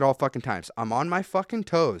 This is me at all fucking times. I'm on my fucking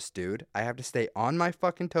toes, dude. I have to stay on my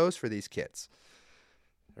fucking toes for these kids.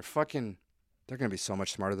 They're going to be so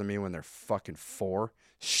much smarter than me when they're fucking 4,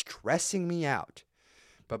 stressing me out.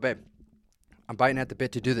 But babe, I'm biting at the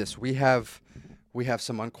bit to do this. We have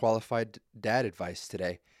some unqualified dad advice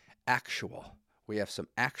today. We have some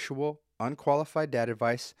actual unqualified dad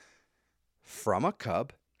advice from a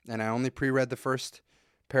cub. And I only pre-read the first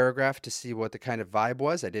paragraph to see what the kind of vibe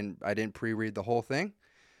was. I didn't pre-read the whole thing.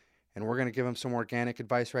 And we're going to give him some organic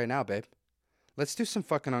advice right now, babe. Let's do some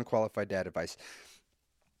fucking unqualified dad advice.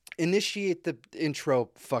 Initiate the intro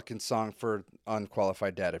fucking song for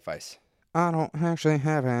unqualified dad advice. I don't actually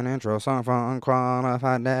have an intro song for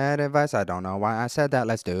unqualified dad advice. I don't know why I said that.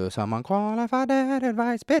 Let's do some unqualified dad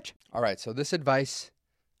advice, bitch. All right, so this advice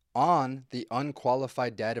on the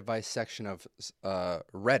unqualified dad advice section of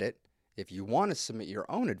Reddit. If you want to submit your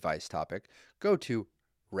own advice topic, go to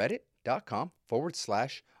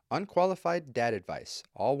reddit.com/unqualified dad advice.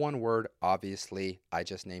 All one word, obviously. I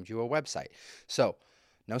just named you a website. So,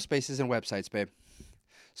 no spaces in websites, babe.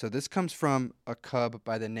 So this comes from a cub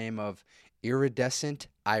by the name of Iridescent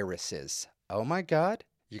Irises. Oh my God.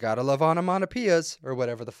 You gotta love onomatopoeias, or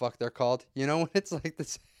whatever the fuck they're called. You know when it's like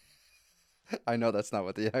this? I know that's not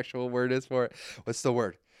what the actual word is for it. What's the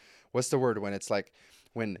word? What's the word when it's like,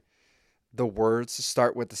 when the words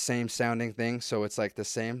start with the same sounding thing, so it's like the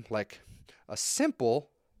same, like a simple,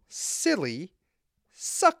 silly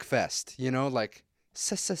suckfest, like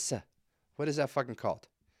what is that fucking called?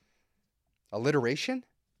 Alliteration?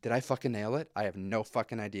 Did I fucking nail it? I have no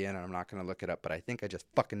fucking idea, and I'm not going to look it up, but I think I just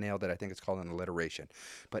fucking nailed it. I think it's called an alliteration.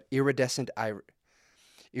 But iridescent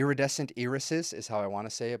irises is how I want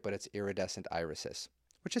to say it, but it's iridescent irises,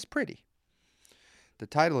 which is pretty. The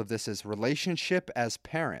title of this is Relationship as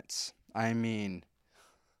Parents. I mean,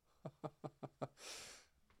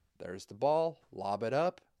 there's the ball. Lob it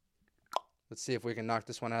up. Let's see if we can knock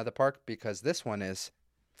this one out of the park, because this one is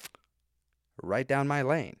right down my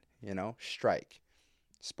lane. Strike.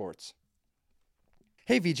 Sports.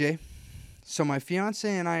 Hey, VJ. So my fiance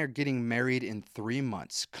and I are getting married in 3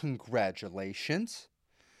 months. Congratulations.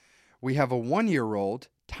 We have a 1-year-old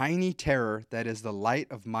tiny terror that is the light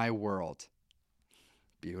of my world.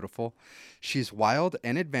 Beautiful. She's wild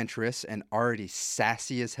and adventurous and already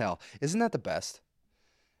sassy as hell. Isn't that the best?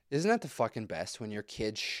 Isn't that the fucking best when your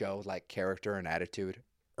kids show like character and attitude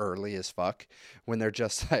early as fuck? When they're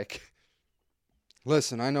just like,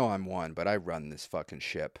 listen, I know I'm 1, but I run this fucking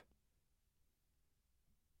ship.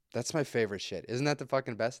 That's my favorite shit. Isn't that the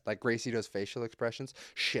fucking best? Like Gracie does facial expressions.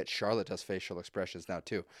 Shit, Charlotte does facial expressions now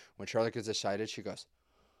too. When Charlotte gets excited, she goes,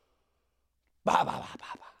 ba ba ba ba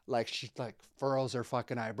ba. Like she furrows her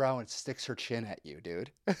fucking eyebrow and sticks her chin at you,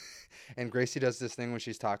 dude. And Gracie does this thing when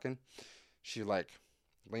she's talking. She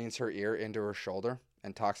leans her ear into her shoulder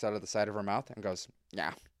and talks out of the side of her mouth and goes,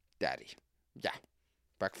 yeah, daddy. Yeah.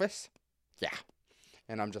 Breakfast? Yeah.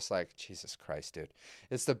 And I'm just like, Jesus Christ, dude.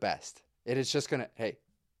 It's the best. It is just going to, hey,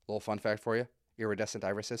 little fun fact for you. Iridescent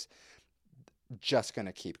irises, just going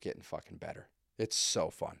to keep getting fucking better. It's so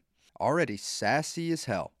fun. Already sassy as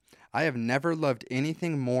hell. I have never loved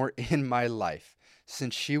anything more in my life.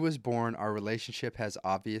 Since she was born, our relationship has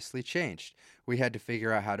obviously changed. We had to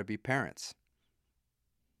figure out how to be parents.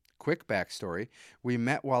 Quick backstory. We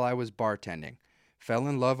met while I was bartending. Fell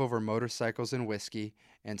in love over motorcycles and whiskey,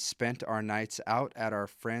 and spent our nights out at our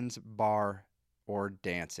friend's bar or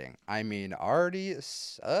dancing. I mean, already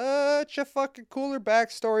such a fucking cooler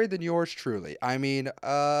backstory than yours truly. I mean,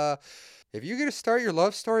 if you're going to start your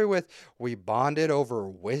love story with, we bonded over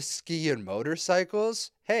whiskey and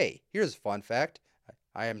motorcycles, hey, here's a fun fact.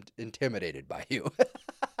 I am intimidated by you.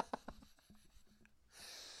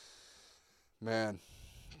 Man,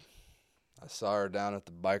 I saw her down at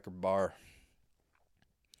the biker bar.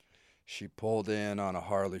 She pulled in on a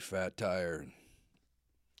Harley fat tire and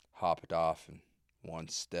hopped off in one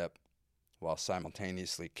step while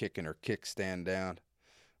simultaneously kicking her kickstand down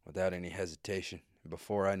without any hesitation.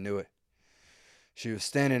 Before I knew it, she was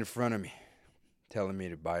standing in front of me, telling me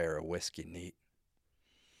to buy her a whiskey neat.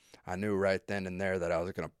 I knew right then and there that I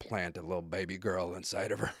was going to plant a little baby girl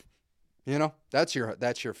inside of her. You know, that's your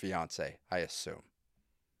fiance, I assume.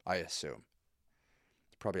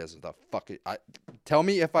 Probably has the fucking... tell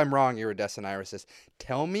me if I'm wrong, Iridescent Irises.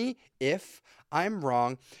 Tell me if I'm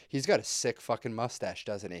wrong. He's got a sick fucking mustache,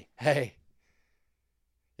 doesn't he? Hey.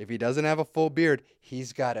 If he doesn't have a full beard,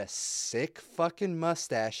 he's got a sick fucking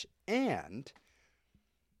mustache, and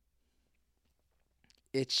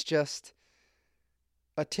it's just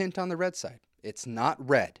a tint on the red side. It's not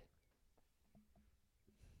red,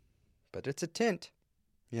 but it's a tint,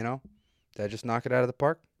 you know? Did I just knock it out of the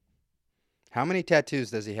park? How many tattoos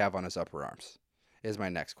does he have on his upper arms is my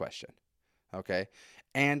next question, okay?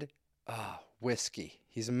 And whiskey.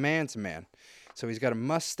 He's a man's man. So he's got a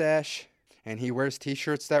mustache, and he wears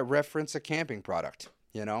T-shirts that reference a camping product,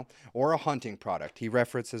 you know, or a hunting product. He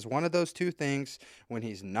references one of those two things when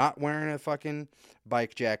he's not wearing a fucking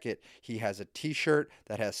bike jacket. He has a T-shirt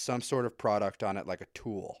that has some sort of product on it, like a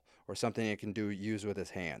tool or something he can use with his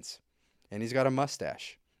hands. And he's got a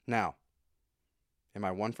mustache. Now, am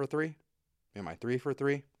I 1 for 3? Am I 3 for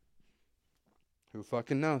 3? Who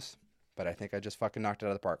fucking knows? But I think I just fucking knocked it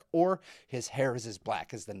out of the park. Or his hair is as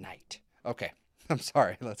black as the night. Okay, I'm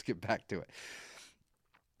sorry. Let's get back to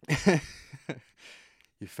it.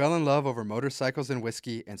 You fell in love over motorcycles and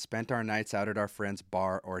whiskey and spent our nights out at our friend's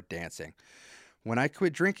bar or dancing. When I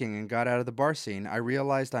quit drinking and got out of the bar scene, I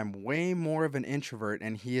realized I'm way more of an introvert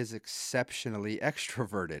and he is exceptionally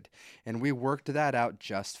extroverted. And we worked that out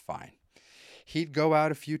just fine. He'd go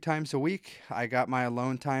out a few times a week. I got my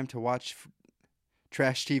alone time to watch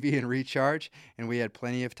trash TV and recharge, and we had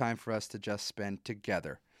plenty of time for us to just spend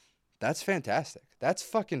together. That's fantastic. That's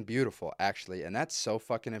fucking beautiful, actually, and that's so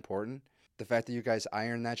fucking important. The fact that you guys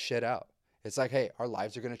iron that shit out. It's like, hey, our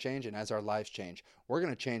lives are going to change, and as our lives change, we're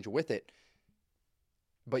going to change with it,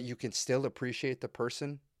 but you can still appreciate the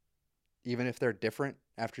person, even if they're different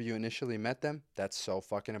after you initially met them. That's so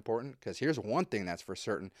fucking important, because here's one thing that's for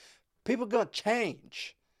certain. People gonna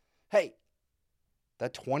change. Hey,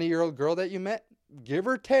 that 20-year-old girl that you met, give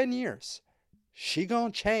her 10 years. She gonna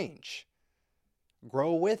change.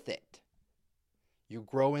 Grow with it. You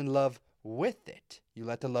grow in love with it. You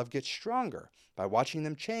let the love get stronger by watching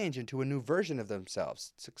them change into a new version of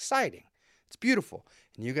themselves. It's exciting. It's beautiful.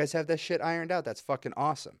 And you guys have that shit ironed out. That's fucking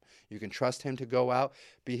awesome. You can trust him to go out,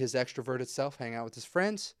 be his extroverted self, hang out with his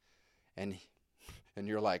friends, and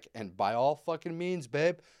you're like, and by all fucking means,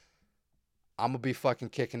 babe, I'm going to be fucking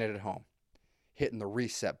kicking it at home. Hitting the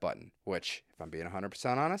reset button, which, if I'm being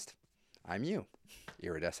 100% honest, I'm you.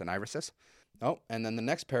 Iridescent irises. Oh, and then the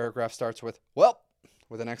next paragraph starts with, well,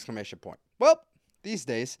 with an exclamation point. Well, these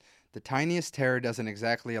days, the tiniest terror doesn't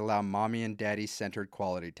exactly allow mommy and daddy-centered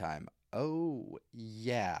quality time. Oh,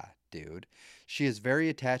 yeah, dude. She is very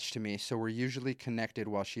attached to me, so we're usually connected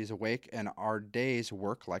while she's awake, and our days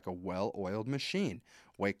work like a well-oiled machine.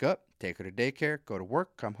 Wake up, take her to daycare, go to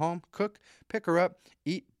work, come home, cook, pick her up,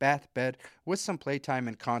 eat, bath, bed, with some playtime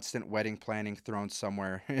and constant wedding planning thrown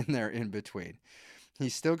somewhere in there in between. He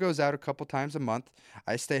still goes out a couple times a month.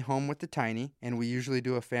 I stay home with the tiny, and we usually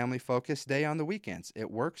do a family-focused day on the weekends.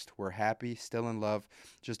 It works. We're happy, still in love,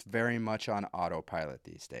 just very much on autopilot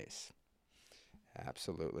these days.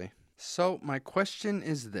 Absolutely. So my question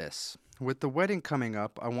is this. With the wedding coming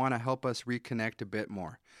up, I want to help us reconnect a bit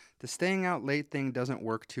more. The staying out late thing doesn't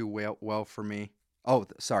work too well for me.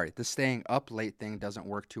 The staying up late thing doesn't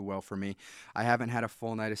work too well for me. I haven't had a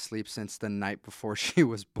full night of sleep since the night before she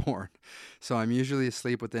was born. So I'm usually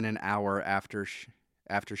asleep within an hour after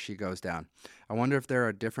she goes down. I wonder if there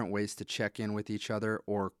are different ways to check in with each other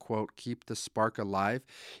or, quote, keep the spark alive,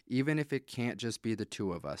 even if it can't just be the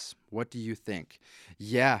two of us. What do you think?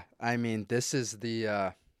 Yeah, I mean, this is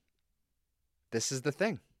the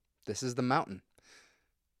thing. This is the mountain.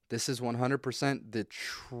 This is 100% the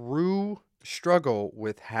true struggle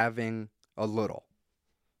with having a little.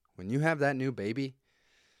 When you have that new baby,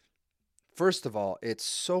 first of all, it's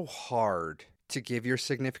so hard to give your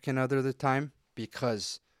significant other the time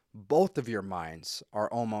because both of your minds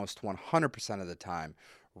are almost 100% of the time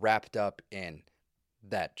wrapped up in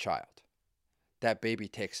that child. That baby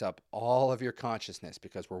takes up all of your consciousness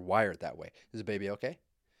because we're wired that way. Is the baby okay?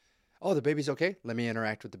 Oh, the baby's okay? Let me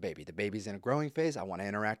interact with the baby. The baby's in a growing phase. I want to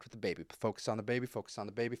interact with the baby. Focus on the baby, focus on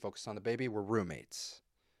the baby, focus on the baby. We're roommates.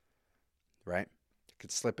 right? You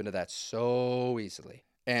could slip into that so easily.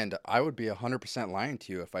 And I would be 100% lying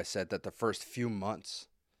to you if I said that the first few months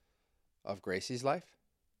of Gracie's life,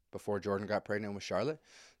 before Jordan got pregnant with Charlotte,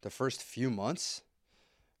 the first few months,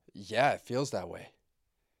 yeah, it feels that way.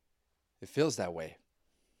 It feels that way.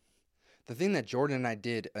 The thing that Jordan and I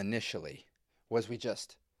did initially was we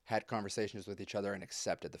just had conversations with each other and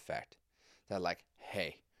accepted the fact that, like,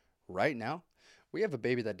 hey, right now, we have a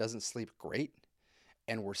baby that doesn't sleep great,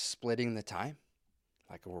 and we're splitting the time.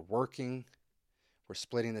 Like, we're working, we're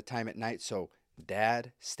splitting the time at night, so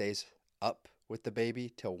dad stays up with the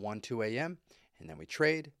baby till 1, 2 a.m., and then we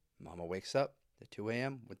trade. Mama wakes up at 2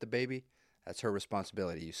 a.m. with the baby. That's her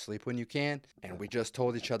responsibility. You sleep when you can, and we just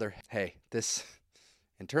told each other, hey, this,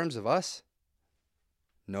 in terms of us,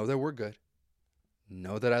 know that we're good.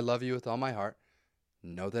 Know that I love you with all my heart.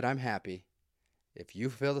 Know that I'm happy. If you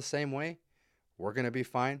feel the same way, we're going to be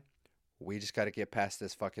fine. We just got to get past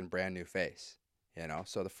this fucking brand new phase, you know?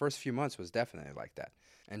 So the first few months was definitely like that.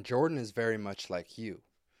 And Jordan is very much like you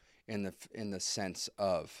in the sense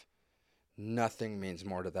of nothing means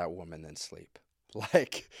more to that woman than sleep.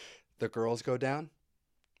 Like, the girls go down,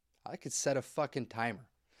 I could set a fucking timer.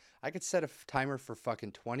 I could set a timer for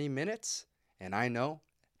fucking 20 minutes, and I know,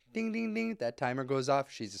 ding, ding, ding, that timer goes off,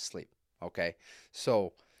 she's asleep, okay?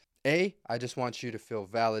 So, I just want you to feel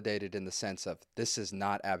validated in the sense of this is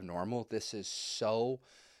not abnormal. This is so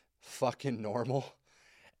fucking normal,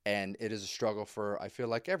 and it is a struggle for, I feel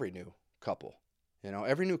like, every new couple. You know,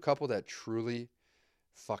 every new couple that truly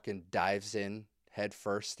fucking dives in head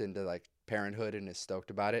first into, like, parenthood and is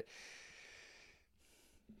stoked about it,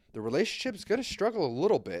 the relationship is going to struggle a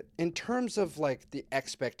little bit in terms of, like, the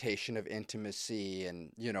expectation of intimacy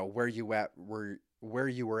and, you know, where you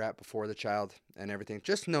were at before the child and everything.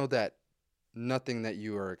 Just know that nothing that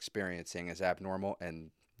you are experiencing is abnormal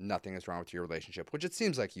and nothing is wrong with your relationship, which it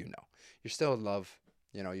seems like you know. You're still in love,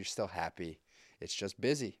 you know, you're still happy. It's just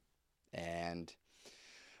busy. And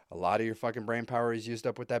a lot of your fucking brain power is used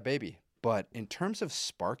up with that baby. But in terms of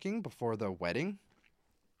sparking before the wedding,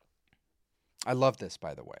 I love this,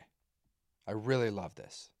 by the way. I really love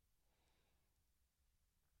this.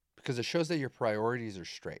 Because it shows that your priorities are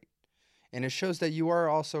straight. And it shows that you are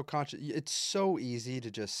also conscious. It's so easy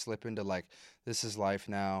to just slip into, like, this is life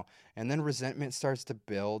now. And then resentment starts to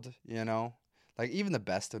build, you know? Like, even the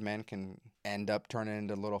best of men can end up turning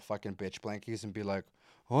into little fucking bitch blankies and be like,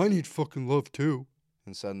 oh, I need fucking love too.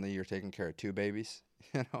 And suddenly you're taking care of 2 babies,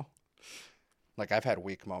 you know? Like, I've had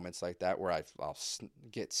weak moments like that where I'll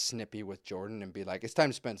get snippy with Jordan and be like, it's time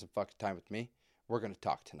to spend some fucking time with me. We're going to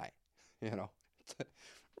talk tonight, you know?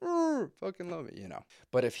 Fucking love it, you know?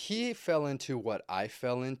 But if he fell into what I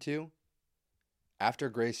fell into, after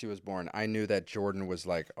Gracie was born, I knew that Jordan was,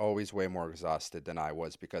 like, always way more exhausted than I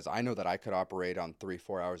was, because I know that I could operate on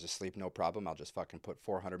 3-4 hours of sleep, no problem. I'll just fucking put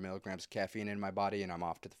 400 milligrams of caffeine in my body and I'm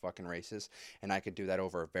off to the fucking races. And I could do that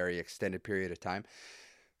over a very extended period of time.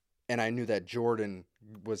 And I knew that Jordan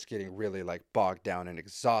was getting really, like, bogged down and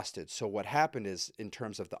exhausted. So what happened is, in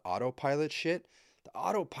terms of the autopilot shit, the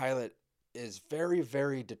autopilot is very,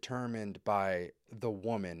 very determined by the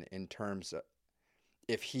woman in terms of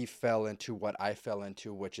if he fell into what I fell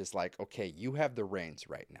into, which is like, okay, you have the reins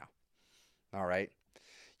right now. All right.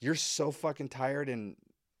 You're so fucking tired and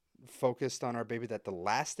focused on our baby that the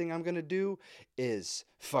last thing I'm going to do is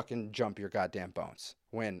fucking jump your goddamn bones.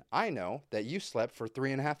 When I know that you slept for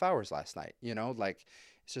 3.5 hours last night, you know, like,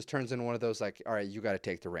 it just turns into one of those, like, all right, you got to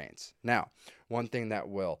take the reins. Now, one thing that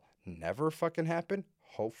will never fucking happen,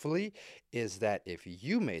 hopefully, is that if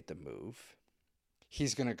you made the move,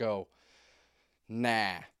 he's going to go,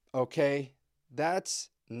 nah, okay, that's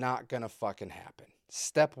not going to fucking happen.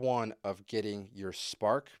 Step 1 of getting your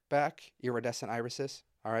spark back, iridescent irises,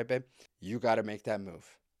 all right, babe, you got to make that move,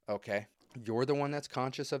 okay? You're the one that's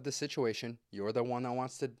conscious of the situation. You're the one that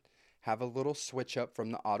wants to have a little switch up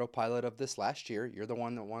from the autopilot of this last year. You're the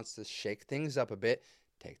one that wants to shake things up a bit.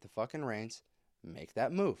 Take the fucking reins. Make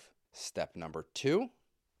that move. Step number 2,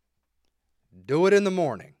 do it in the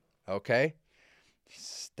morning, okay?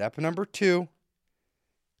 Step number 2,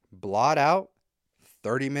 blot out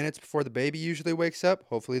 30 minutes before the baby usually wakes up.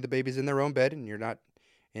 Hopefully the baby's in their own bed and you're not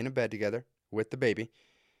in a bed together with the baby.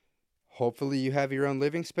 Hopefully you have your own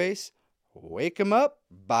living space. Wake them up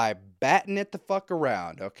by batting it the fuck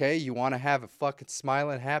around, okay? You want to have a fucking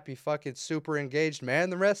smiling, happy, fucking super engaged man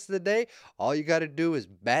the rest of the day? All you got to do is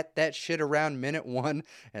bat that shit around minute 1,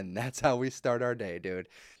 and that's how we start our day, dude.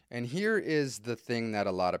 And here is the thing that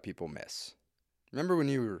a lot of people miss. Remember when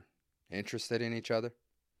you were interested in each other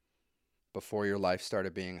before your life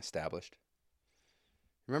started being established?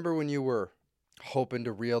 Remember when you were hoping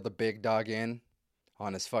to reel the big dog in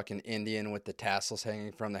on his fucking Indian with the tassels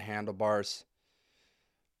hanging from the handlebars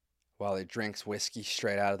while he drinks whiskey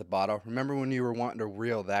straight out of the bottle. Remember when you were wanting to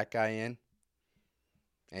reel that guy in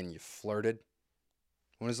and you flirted?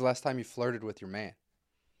 When was the last time you flirted with your man?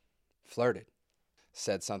 Flirted.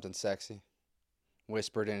 Said something sexy.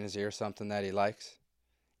 Whispered in his ear something that he likes.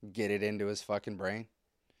 Get it into his fucking brain.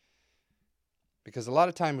 Because a lot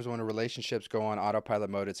of times when relationships go on autopilot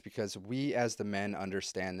mode, it's because we as the men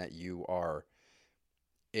understand that you are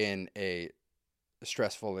in a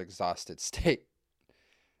stressful, exhausted state.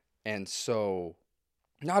 And so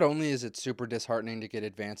not only is it super disheartening to get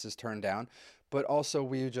advances turned down, but also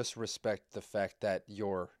we just respect the fact that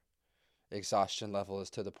your exhaustion level is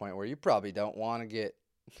to the point where you probably don't want to get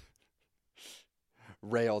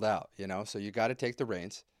railed out, you know? So you got to take the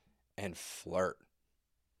reins and flirt.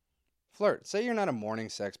 Flirt. Say you're not a morning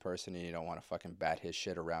sex person and you don't want to fucking bat his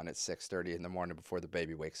shit around at 6:30 in the morning before the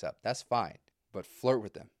baby wakes up. That's fine. But flirt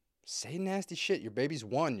with them. Say nasty shit. Your baby's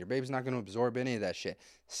one. Your baby's not going to absorb any of that shit.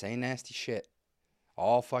 Say nasty shit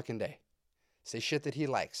all fucking day. Say shit that he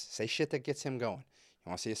likes. Say shit that gets him going. You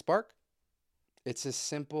want to see a spark? It's as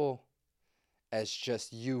simple as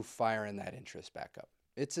just you firing that interest back up.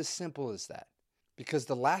 It's as simple as that. Because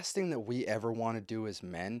the last thing that we ever want to do as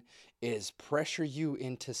men is pressure you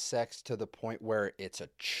into sex to the point where it's a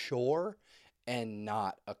chore and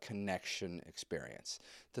not a connection experience.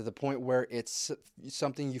 To the point where it's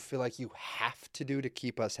something you feel like you have to do to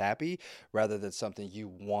keep us happy rather than something you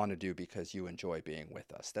want to do because you enjoy being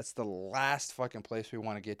with us. That's the last fucking place we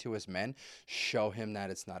want to get to as men. Show him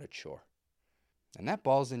that it's not a chore. And that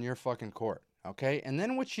ball's in your fucking court, okay? And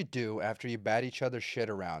then what you do after you bat each other's shit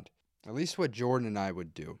around, at least what Jordan and I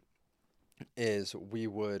would do, is we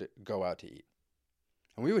would go out to eat.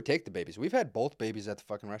 And we would take the babies. We've had both babies at the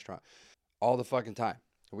fucking restaurant all the fucking time.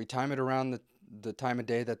 We time it around the time of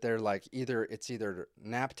day that they're like it's either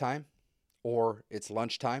nap time or it's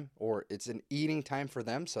lunchtime or it's an eating time for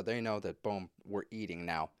them. So they know that, boom, we're eating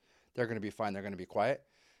now. They're going to be fine. They're going to be quiet.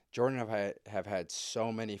 Jordan and I have had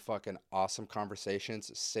so many fucking awesome conversations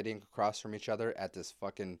sitting across from each other at this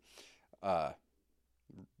fucking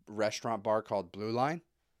restaurant bar called Blue Line.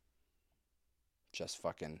 Just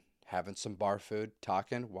fucking having some bar food,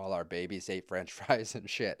 talking while our babies ate french fries and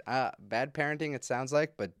shit. Bad parenting, it sounds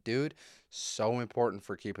like, but dude, so important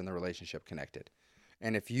for keeping the relationship connected.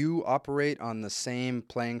 And if you operate on the same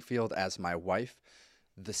playing field as my wife,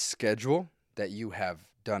 the schedule that you have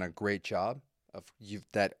done a great job of,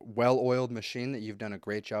 that well-oiled machine that you've done a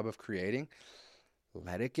great job of creating,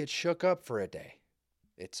 let it get shook up for a day.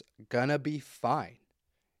 It's gonna be fine,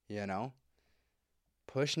 you know?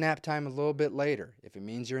 Push nap time a little bit later if it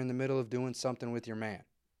means you're in the middle of doing something with your man.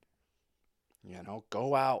 You know,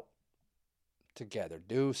 go out together,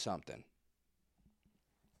 do something.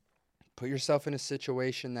 Put yourself in a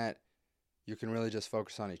situation that you can really just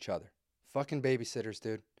focus on each other. Fucking babysitters,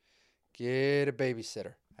 dude. Get a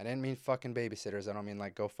babysitter. I didn't mean fucking babysitters. I don't mean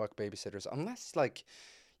like go fuck babysitters. Unless like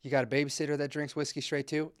you got a babysitter that drinks whiskey straight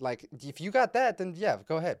too. Like if you got that, then yeah,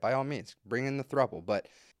 go ahead. By all means, bring in the throuple. But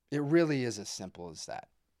it really is as simple as that.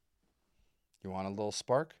 You want a little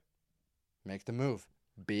spark? Make the move.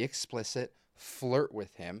 Be explicit. Flirt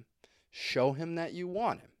with him. Show him that you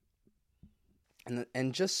want him.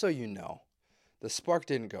 And just so you know, the spark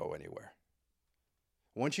didn't go anywhere.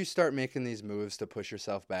 Once you start making these moves to push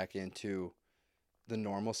yourself back into the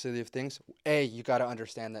normalcy of things, you got to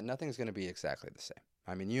understand that nothing's going to be exactly the same.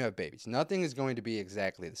 I mean, you have babies. Nothing is going to be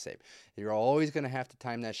exactly the same. You're always going to have to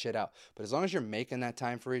time that shit out. But as long as you're making that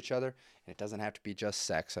time for each other, and it doesn't have to be just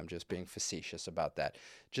sex, I'm just being facetious about that.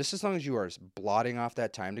 Just as long as you are blotting off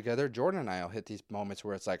that time together, Jordan and I will hit these moments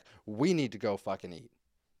where it's like, we need to go fucking eat.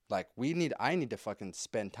 Like, I need to fucking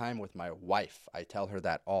spend time with my wife. I tell her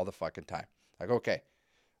that all the fucking time. Like, okay,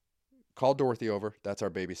 call Dorothy over. That's our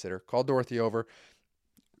babysitter. Call Dorothy over.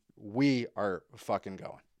 We are fucking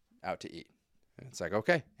going out to eat. And it's like,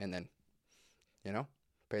 okay. And then, you know,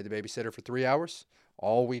 pay the babysitter for 3 hours.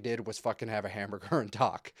 All we did was fucking have a hamburger and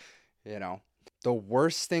talk, you know. The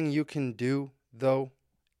worst thing you can do, though,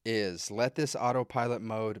 is let this autopilot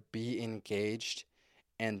mode be engaged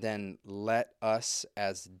and then let us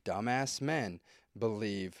as dumbass men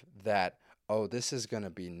believe that, oh, this is going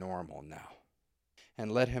to be normal now.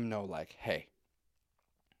 And let him know, like, hey,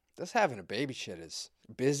 this having a baby shit is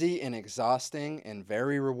busy and exhausting and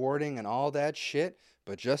very rewarding and all that shit.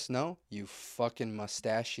 But just know, you fucking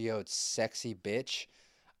mustachioed sexy bitch,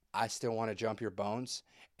 I still want to jump your bones.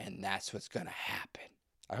 And that's what's going to happen.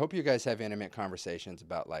 I hope you guys have intimate conversations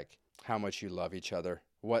about, like, how much you love each other.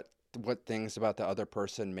 What things about the other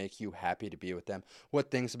person make you happy to be with them. What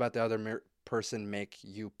things about the other person make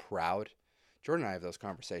you proud Jordan and I have those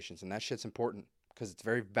conversations, and that shit's important because it's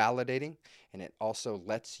very validating, and it also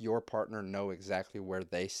lets your partner know exactly where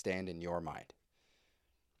they stand in your mind.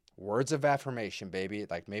 Words of affirmation, baby.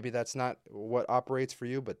 Like, maybe that's not what operates for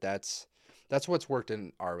you, but that's what's worked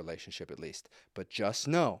in our relationship, at least. But just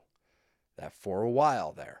know that for a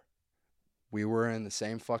while there, we were in the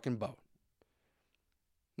same fucking boat.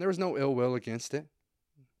 There was no ill will against it.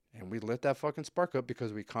 And we lit that fucking spark up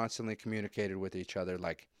because we constantly communicated with each other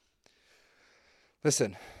like,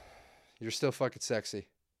 listen, you're still fucking sexy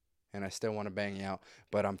and I still want to bang you out,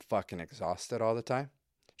 but I'm fucking exhausted all the time.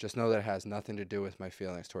 Just know that it has nothing to do with my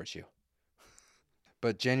feelings towards you.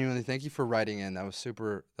 But genuinely, thank you for writing in. That was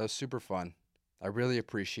super fun. I really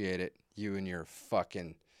appreciate it. You and your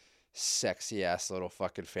fucking sexy ass little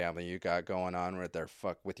fucking family you got going on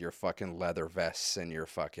with your fucking leather vests and your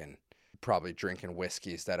fucking probably drinking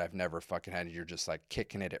whiskeys that I've never fucking had. You're just like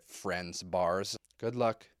kicking it at friends' bars. Good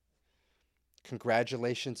luck.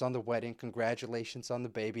 Congratulations on the wedding. Congratulations on the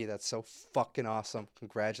baby. That's so fucking awesome.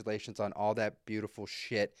 Congratulations on all that beautiful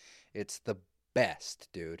shit. It's the best,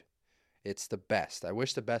 dude. It's the best. I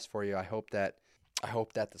wish the best for you. I hope that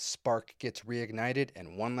the spark gets reignited.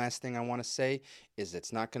 And one last thing I want to say is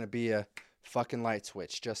it's not going to be a fucking light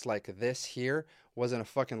switch. Just like this here wasn't a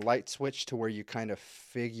fucking light switch to where you kind of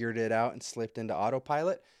figured it out and slipped into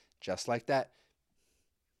autopilot. Just like that.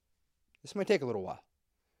 This might take a little while.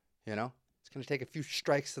 You know? It's going to take a few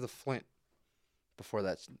strikes to the flint before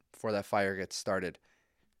that fire gets started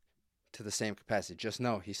to the same capacity. Just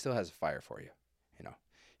know he still has a fire for you. You know?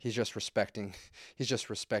 He's just respecting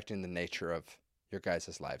the nature of your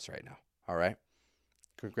guys' lives right now. All right?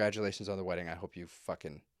 Congratulations on the wedding. I hope you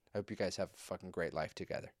guys have a fucking great life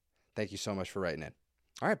together. Thank you so much for writing in.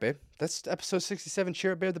 All right, babe. That's episode 67,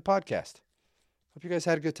 Cheer Up Babe, the podcast. Hope you guys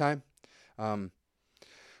had a good time.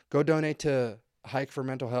 Go donate to Hike for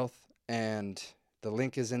Mental Health, and the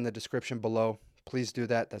link is in the description below. Please do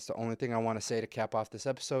that. That's the only thing I want to say to cap off this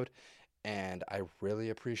episode. And I really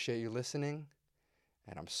appreciate you listening.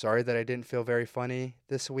 And I'm sorry that I didn't feel very funny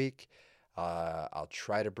this week. I'll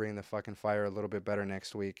try to bring the fucking fire a little bit better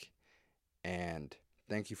next week. And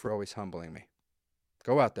thank you for always humbling me.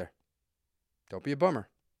 Go out there. Don't be a bummer.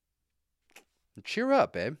 And cheer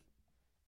up, babe.